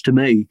challenge to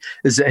me,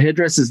 is that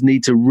hairdressers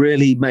need to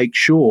really make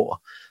sure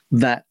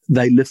that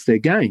they lift their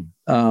game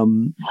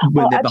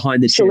when they're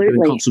behind the chair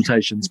doing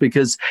consultations.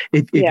 Because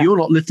if you're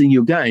not lifting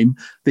your game,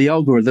 the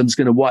algorithm's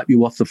going to wipe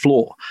you off the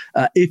floor.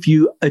 If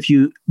you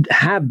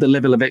have the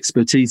level of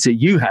expertise that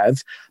you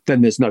have,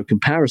 then there's no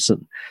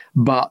comparison.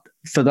 But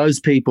for those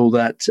people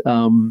that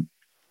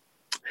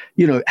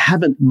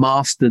haven't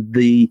mastered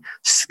the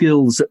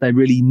skills that they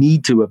really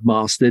need to have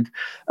mastered,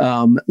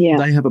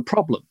 they have a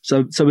problem.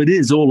 So it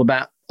is all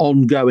about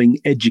ongoing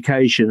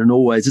education, and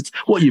always it's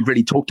what you've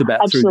really talked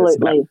about. Absolutely. Through this,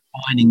 about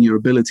refining your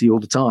ability all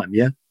the time.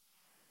 Yeah,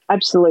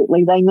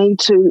 absolutely. They need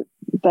to.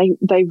 They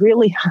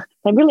really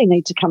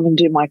need to come and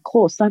do my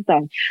course, don't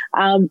they?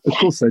 Of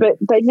course they do. But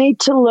they need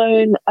to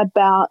learn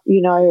about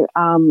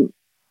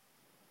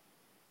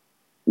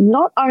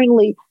not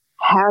only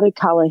how to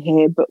color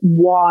hair, but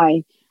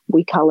why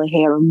we color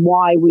hair and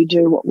why we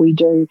do what we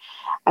do,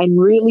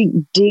 and really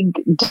dig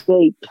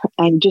deep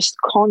and just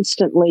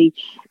constantly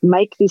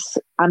make this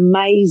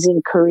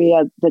amazing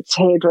career that's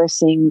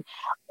hairdressing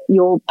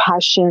your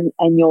passion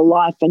and your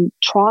life. And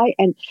try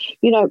and,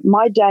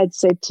 my dad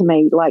said to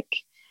me,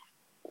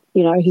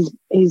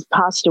 he's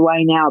passed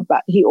away now,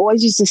 but he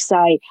always used to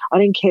say, I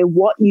don't care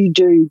what you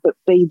do, but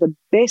be the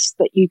best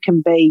that you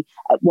can be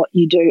at what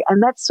you do.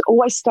 And that's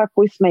always stuck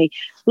with me.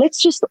 Let's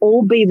just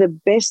all be the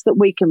best that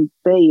we can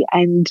be.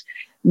 And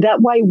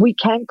that way we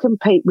can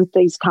compete with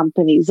these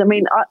companies. I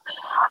mean,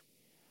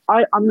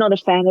 I'm not a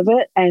fan of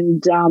it.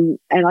 And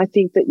I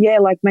think that,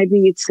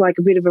 maybe it's like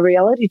a bit of a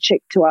reality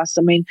check to us.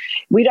 I mean,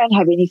 we don't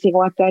have anything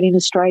like that in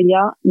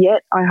Australia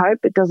yet. I hope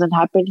it doesn't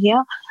happen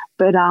here.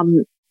 But,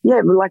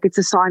 it's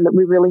a sign that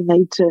we really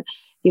need to,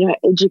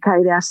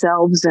 educate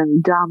ourselves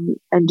and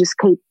just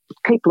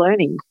keep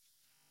learning.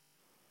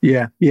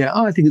 Yeah.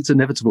 I think it's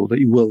inevitable that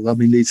you will. I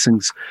mean, these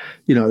things,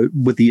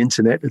 with the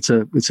internet, it's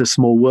a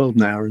small world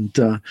now, and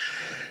the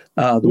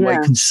way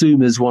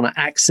consumers want to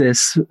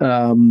access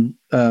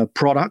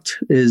product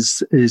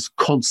is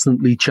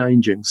constantly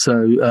changing.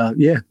 So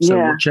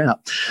watch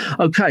out.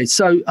 Okay,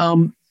 so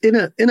in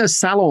a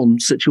salon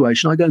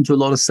situation, I go into a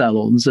lot of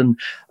salons, and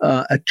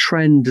a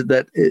trend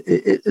that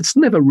it's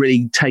never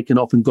really taken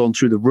off and gone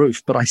through the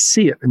roof, but I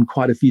see it in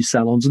quite a few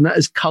salons, and that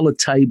is color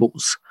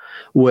tables,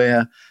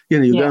 where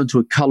you go into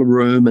a color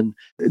room and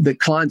the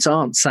clients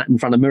aren't sat in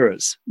front of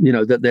mirrors,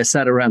 that they're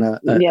sat around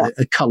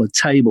a color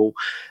table.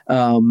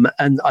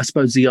 And I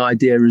suppose the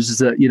idea is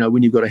that,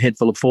 when you've got a head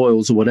full of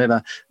foils or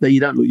whatever, that you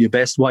don't look your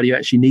best. Why do you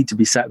actually need to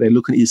be sat there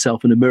looking at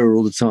yourself in a mirror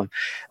all the time?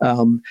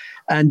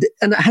 And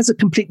it has a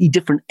completely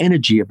different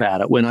energy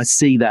about it when I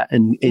see that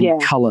in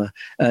color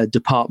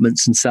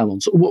departments and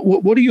salons.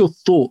 What are your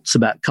thoughts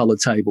about color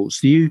tables?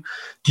 Do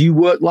you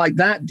work like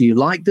that? Do you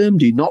like them?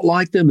 Do you not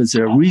like them? Is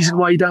there a reason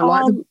why you don't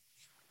like them?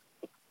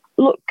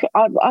 Look,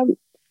 I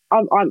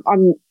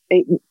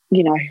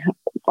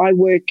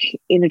work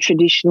in a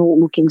traditional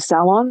looking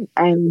salon,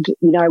 and,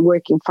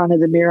 work in front of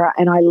the mirror,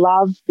 and I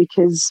love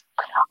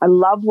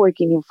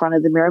working in front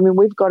of the mirror. I mean,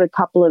 we've got a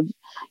couple of,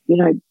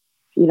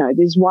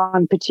 there's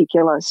one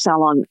particular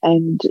salon,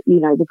 and,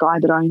 the guy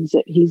that owns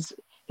it, he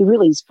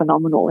really is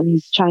phenomenal, and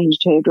he's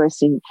changed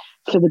hairdressing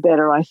for the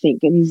better, I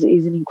think, and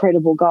he's an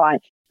incredible guy.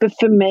 But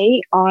for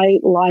me, I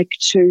like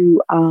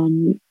to,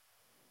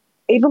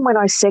 even when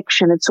I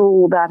section, it's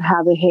all about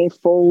how the hair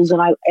falls,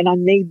 and I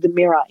need the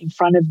mirror in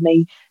front of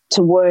me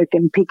to work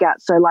and pick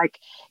out. So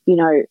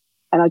and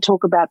I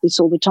talk about this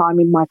all the time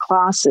in my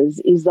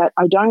classes, is that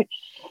I don't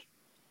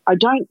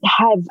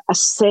have a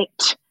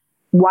set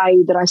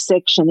way that I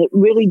section. It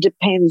really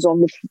depends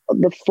on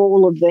the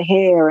fall of the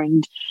hair,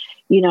 and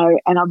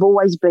and I've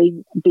always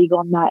been big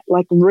on that,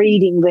 like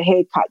reading the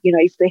haircut.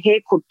 If the hair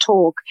could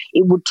talk,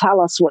 it would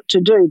tell us what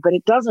to do, but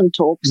it doesn't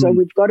talk. So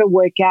we've got to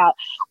work out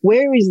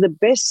where is the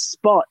best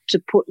spot to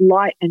put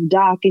light and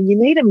dark, and you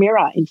need a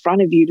mirror in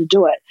front of you to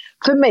do it.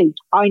 For me,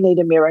 I need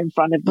a mirror in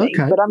front of me,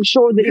 but I'm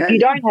sure that if you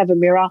don't have a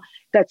mirror,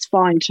 that's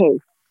fine too.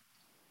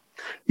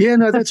 Yeah,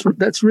 no,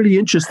 that's really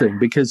interesting,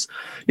 because,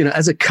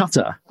 as a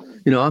cutter,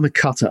 I'm a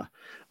cutter.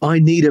 I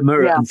need a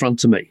mirror in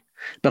front of me,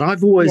 but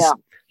I've always...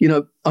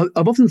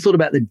 I've often thought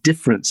about the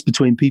difference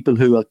between people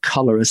who are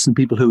colorists and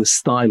people who are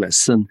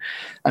stylists, and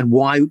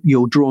why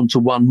you're drawn to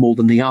one more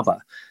than the other.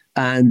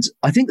 And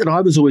I think that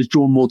I was always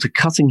drawn more to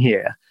cutting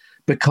hair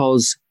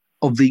because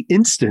of the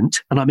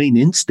instant, and I mean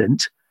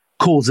instant,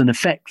 cause and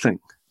effect thing.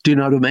 Do you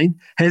know what I mean?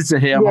 Here's the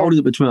hair, I'm holding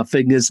it between my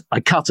fingers,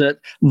 I cut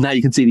it, now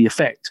you can see the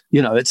effect.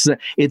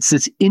 It's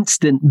this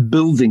instant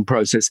building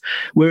process.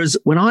 Whereas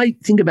when I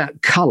think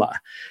about color,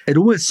 it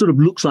always sort of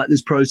looks like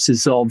this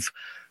process of,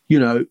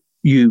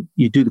 you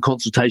do the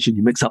consultation,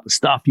 you mix up the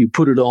stuff, you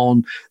put it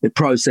on, it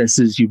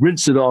processes, you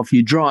rinse it off,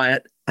 you dry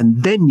it,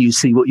 and then you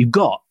see what you've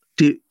got.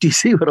 Do you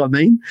see what I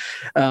mean?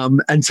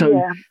 And so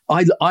Yeah.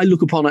 I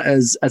look upon it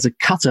as a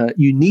cutter,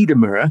 you need a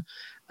mirror.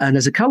 And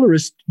as a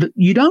colorist,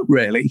 you don't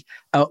really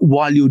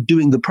while you're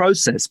doing the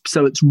process.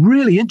 So it's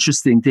really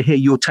interesting to hear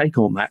your take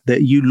on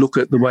that you look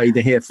at the way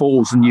the hair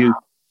falls and you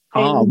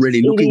are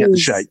really looking at the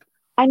shape.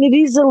 And it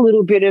is a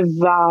little bit of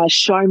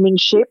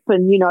showmanship,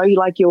 and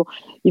like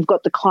you've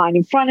got the client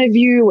in front of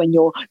you, and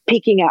you're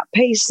picking out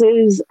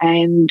pieces,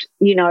 and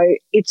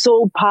it's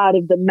all part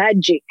of the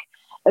magic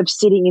of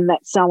sitting in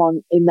that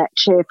salon in that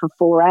chair for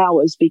 4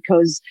 hours,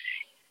 because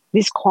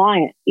this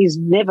client is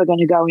never going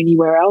to go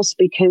anywhere else,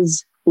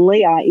 because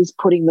Leah is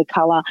putting the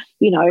color,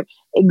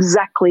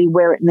 exactly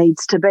where it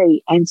needs to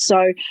be. And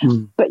so,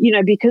 but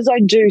because I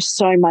do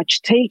so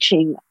much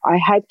teaching, I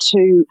had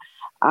to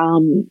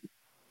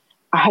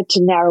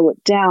narrow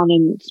it down,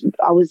 and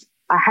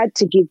I had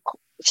to give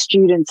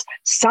students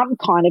some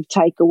kind of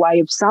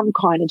takeaway of some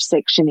kind of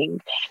sectioning.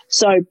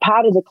 So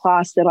part of the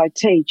class that I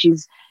teach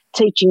is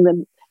teaching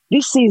them,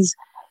 this is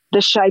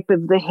the shape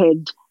of the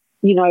head.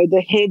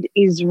 The head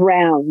is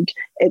round.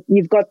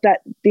 You've got the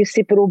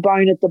occipital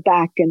bone at the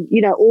back, and,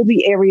 all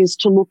the areas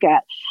to look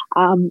at.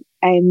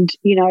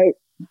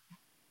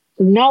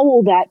 Know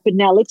all that, but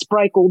now let's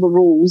break all the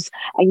rules.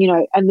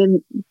 And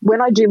then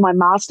when I do my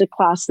master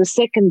class the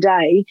second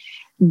day,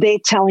 they're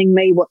telling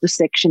me what the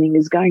sectioning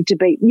is going to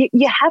be.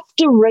 You have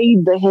to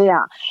read the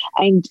hair,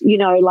 and,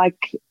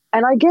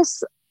 and I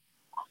guess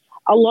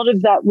a lot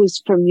of that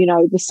was from,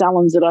 the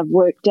salons that I've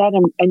worked at,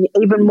 and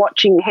even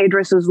watching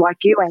hairdressers like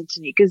you,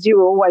 Anthony, because you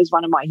were always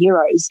one of my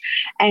heroes,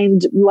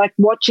 and like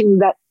watching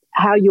that,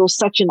 how you're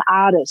such an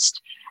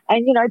artist,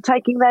 and,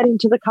 taking that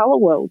into the color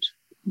world.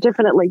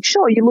 Definitely.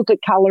 Sure, you look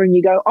at color and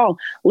you go, oh,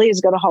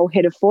 Leah's got a whole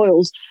head of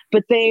foils,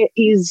 but there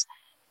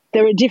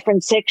are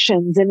different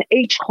sections, and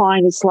each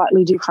client is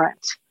slightly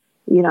different.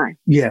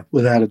 Yeah,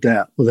 without a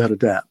doubt.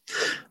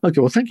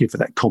 Okay, well, thank you for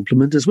that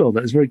compliment as well.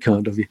 That is very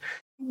kind of you.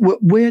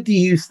 Where do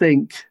you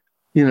think,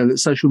 that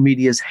social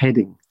media is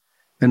heading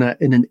in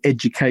an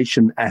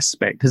education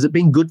aspect? Has it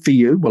been good for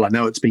you? Well, I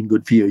know it's been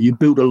good for you. You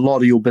build a lot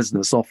of your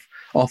business off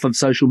of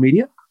social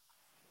media.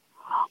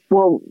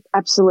 Well,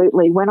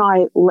 absolutely. When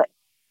I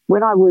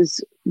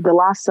was the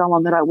last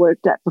salon that I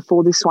worked at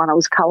before this one, I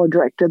was color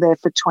director there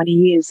for 20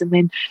 years. And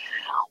then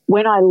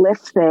when I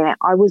left there,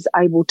 I was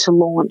able to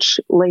launch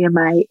Leah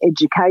May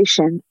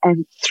Education,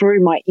 and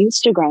through my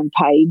Instagram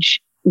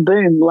page,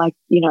 boom, I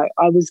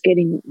was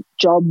getting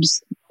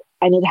jobs,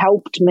 and it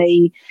helped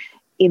me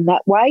in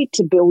that way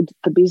to build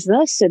the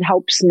business. It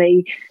helps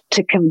me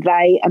to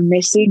convey a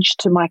message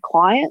to my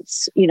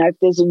clients. If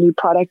there's a new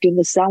product in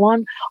the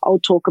salon, I'll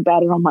talk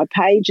about it on my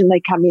page, and they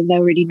come in, they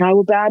already know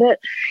about it.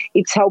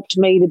 It's helped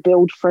me to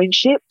build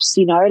friendships,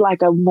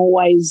 I'm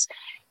always,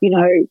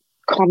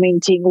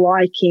 commenting,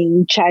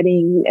 liking,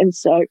 chatting. And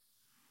so,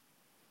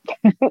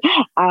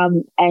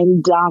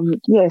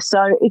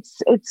 so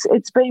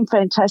it's been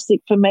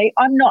fantastic for me.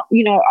 I'm not,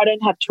 I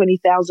don't have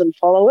 20,000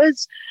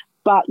 followers,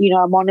 but,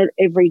 I'm on it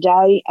every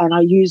day, and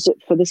I use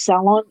it for the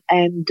salon.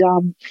 And,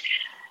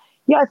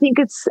 I think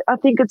it's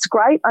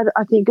great.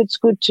 I think it's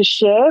good to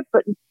share,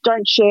 but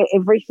don't share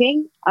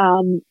everything.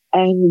 Yeah.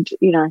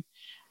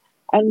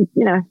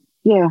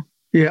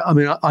 Yeah, I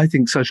mean, I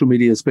think social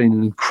media has been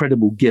an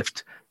incredible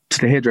gift to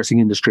the hairdressing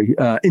industry,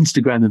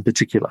 Instagram in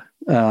particular,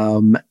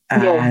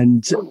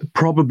 and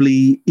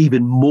probably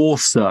even more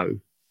so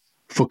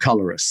for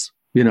colorists.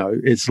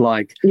 It's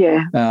like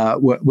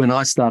when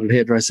I started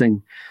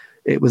hairdressing,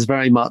 it was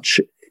very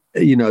much,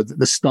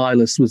 the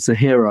stylist was the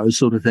hero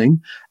sort of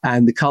thing,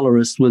 and the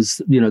colorist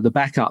was, the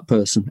backup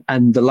person.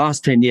 And the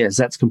last 10 years,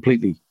 that's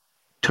completely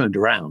turned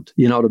around.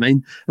 You know what I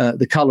mean?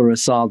 The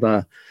colorists are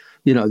the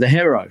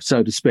hero,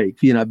 so to speak,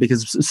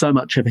 because so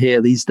much of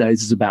hair these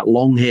days is about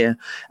long hair,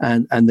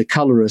 and the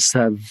colorists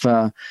have,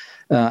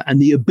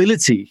 and the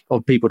ability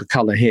of people to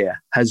color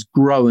hair has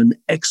grown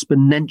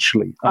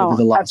exponentially over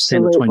the last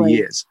 10 or 20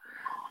 years.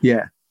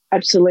 Yeah.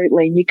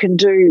 Absolutely. And you can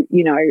do,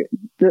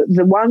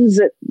 the ones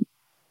that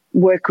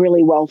work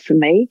really well for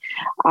me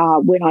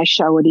when I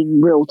show it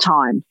in real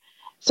time.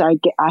 So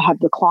I have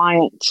the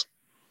client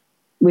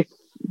with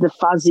the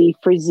fuzzy,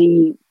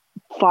 frizzy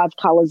 5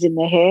 colors in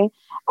their hair,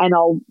 and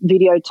I'll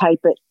videotape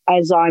it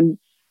as I'm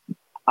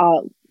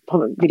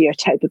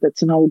videotape it,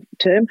 that's an old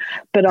term,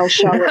 but I'll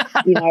show it,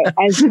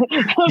 as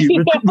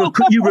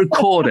you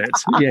record it.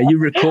 Yeah, you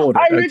record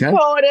it. I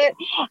record it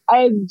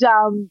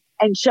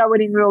and show it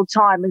in real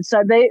time. And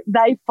so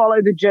they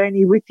follow the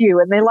journey with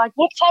you, and they're like,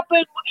 what's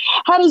happened?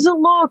 How does it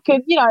look?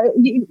 And,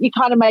 you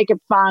kind of make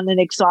it fun and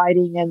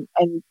exciting, and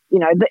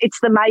it's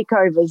the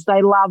makeovers.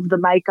 They love the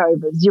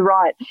makeovers. You're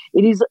right.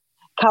 It is,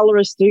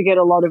 colorists do get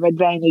a lot of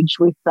advantage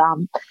with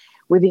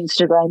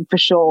Instagram for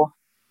sure.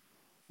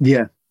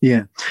 Yeah.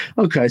 Yeah.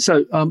 Okay.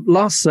 So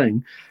last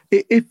thing,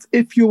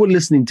 if you were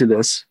listening to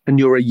this and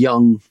you're a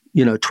young,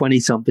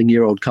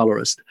 20-something-year-old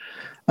colorist,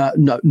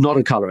 no, not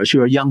a colorist,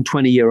 you're a young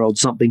 20-year-old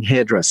something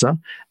hairdresser,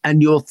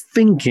 and you're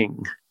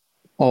thinking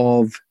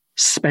of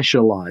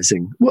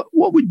specializing.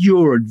 What would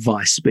your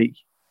advice be?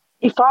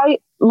 I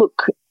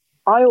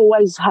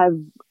always have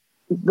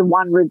the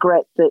one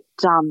regret that,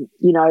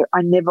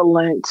 I never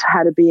learnt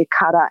how to be a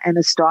cutter and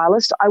a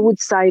stylist. I would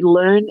say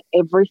learn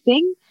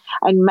everything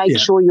and make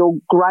sure you're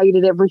great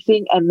at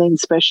everything and then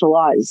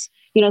specialize.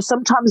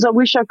 Sometimes I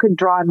wish I could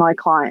dry my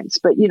clients,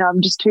 but,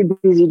 I'm just too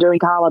busy doing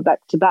colour back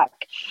to back.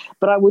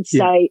 But I would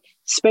say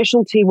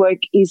specialty work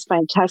is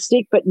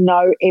fantastic, but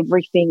know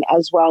everything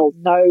as well.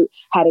 Know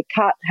how to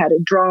cut, how to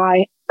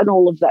dry, and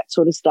all of that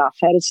sort of stuff,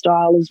 how to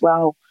style as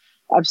well.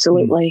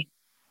 Absolutely.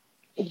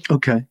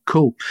 Okay,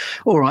 cool.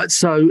 All right.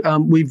 So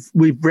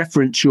we've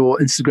referenced your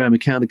Instagram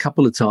account a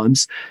couple of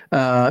times.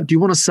 Do you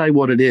want to say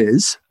what it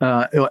is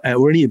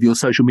or any of your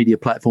social media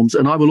platforms?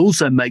 And I will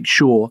also make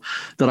sure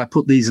that I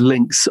put these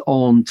links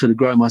on to the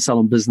Grow My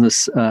Salon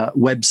Business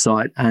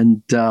website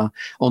and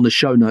on the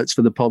show notes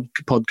for the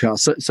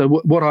podcast. So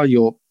what are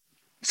your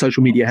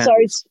social media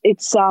handles? So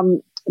it's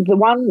the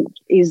one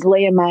is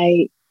Leah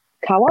May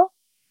Koa,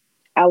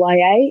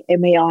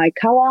 LIAMEI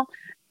Koa.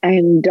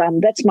 And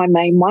that's my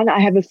main one. I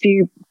have a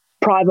few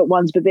private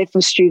ones, but they're for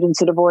students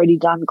that have already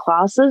done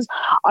classes.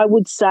 I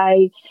would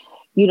say,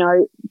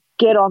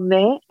 get on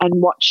there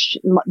and watch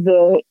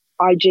the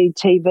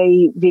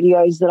IGTV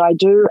videos that I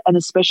do, and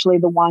especially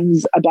the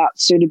ones about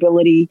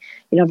suitability.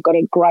 I've got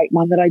a great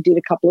one that I did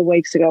a couple of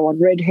weeks ago on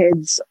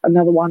redheads,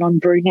 another one on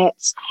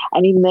brunettes,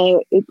 and in there,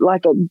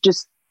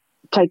 just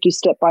take you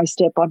step by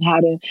step on how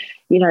to,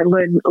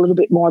 learn a little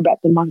bit more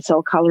about the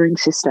Munsell colouring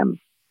system.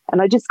 And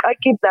I give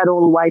that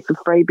all away for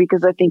free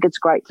because I think it's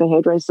great for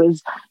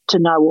hairdressers to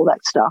know all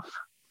that stuff.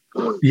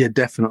 Yeah,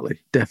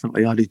 definitely.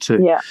 I do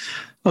too. Yeah.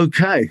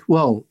 Okay.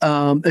 Well,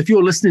 if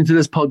you're listening to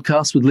this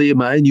podcast with Leah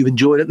May and you've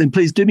enjoyed it, then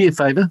please do me a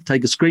favor,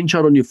 take a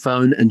screenshot on your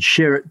phone and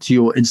share it to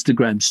your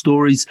Instagram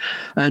stories.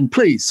 And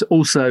please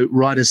also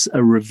write us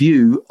a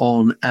review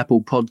on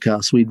Apple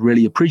Podcasts. We'd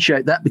really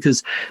appreciate that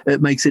because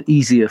it makes it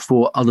easier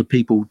for other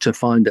people to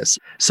find us.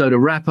 So to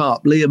wrap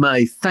up, Leah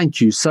May, thank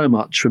you so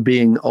much for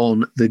being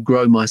on the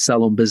Grow My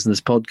Salon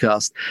Business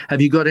podcast. Have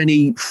you got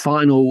any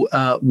final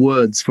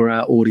words for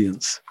our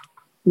audience?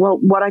 Well,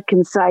 what I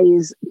can say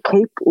is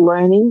keep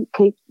learning,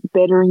 keep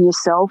bettering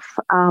yourself.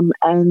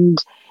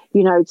 And,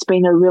 it's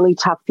been a really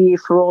tough year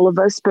for all of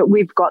us, but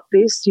we've got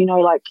this,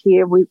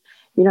 here we're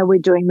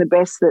doing the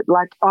best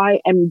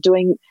I am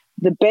doing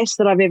the best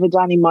that I've ever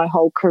done in my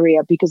whole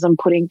career because I'm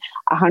putting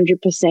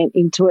 100%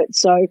 into it.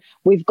 So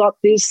we've got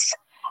this.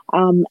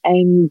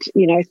 And,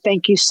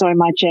 thank you so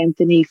much,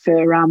 Anthony,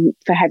 for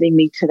having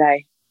me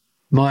today.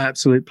 My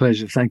absolute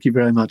pleasure. Thank you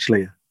very much,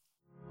 Leah.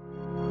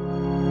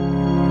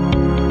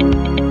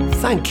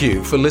 Thank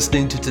you for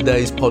listening to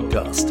today's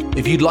podcast.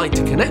 If you'd like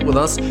to connect with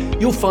us,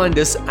 you'll find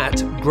us at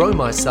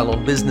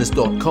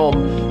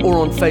growmysalonbusiness.com or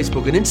on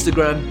Facebook and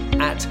Instagram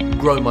at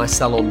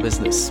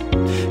growmysalonbusiness.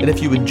 And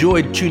if you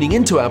enjoyed tuning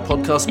into our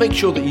podcast, make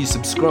sure that you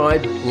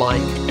subscribe,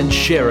 like, and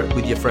share it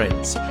with your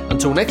friends.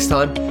 Until next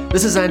time,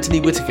 this is Anthony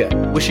Whitaker,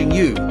 wishing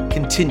you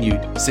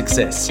continued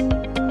success.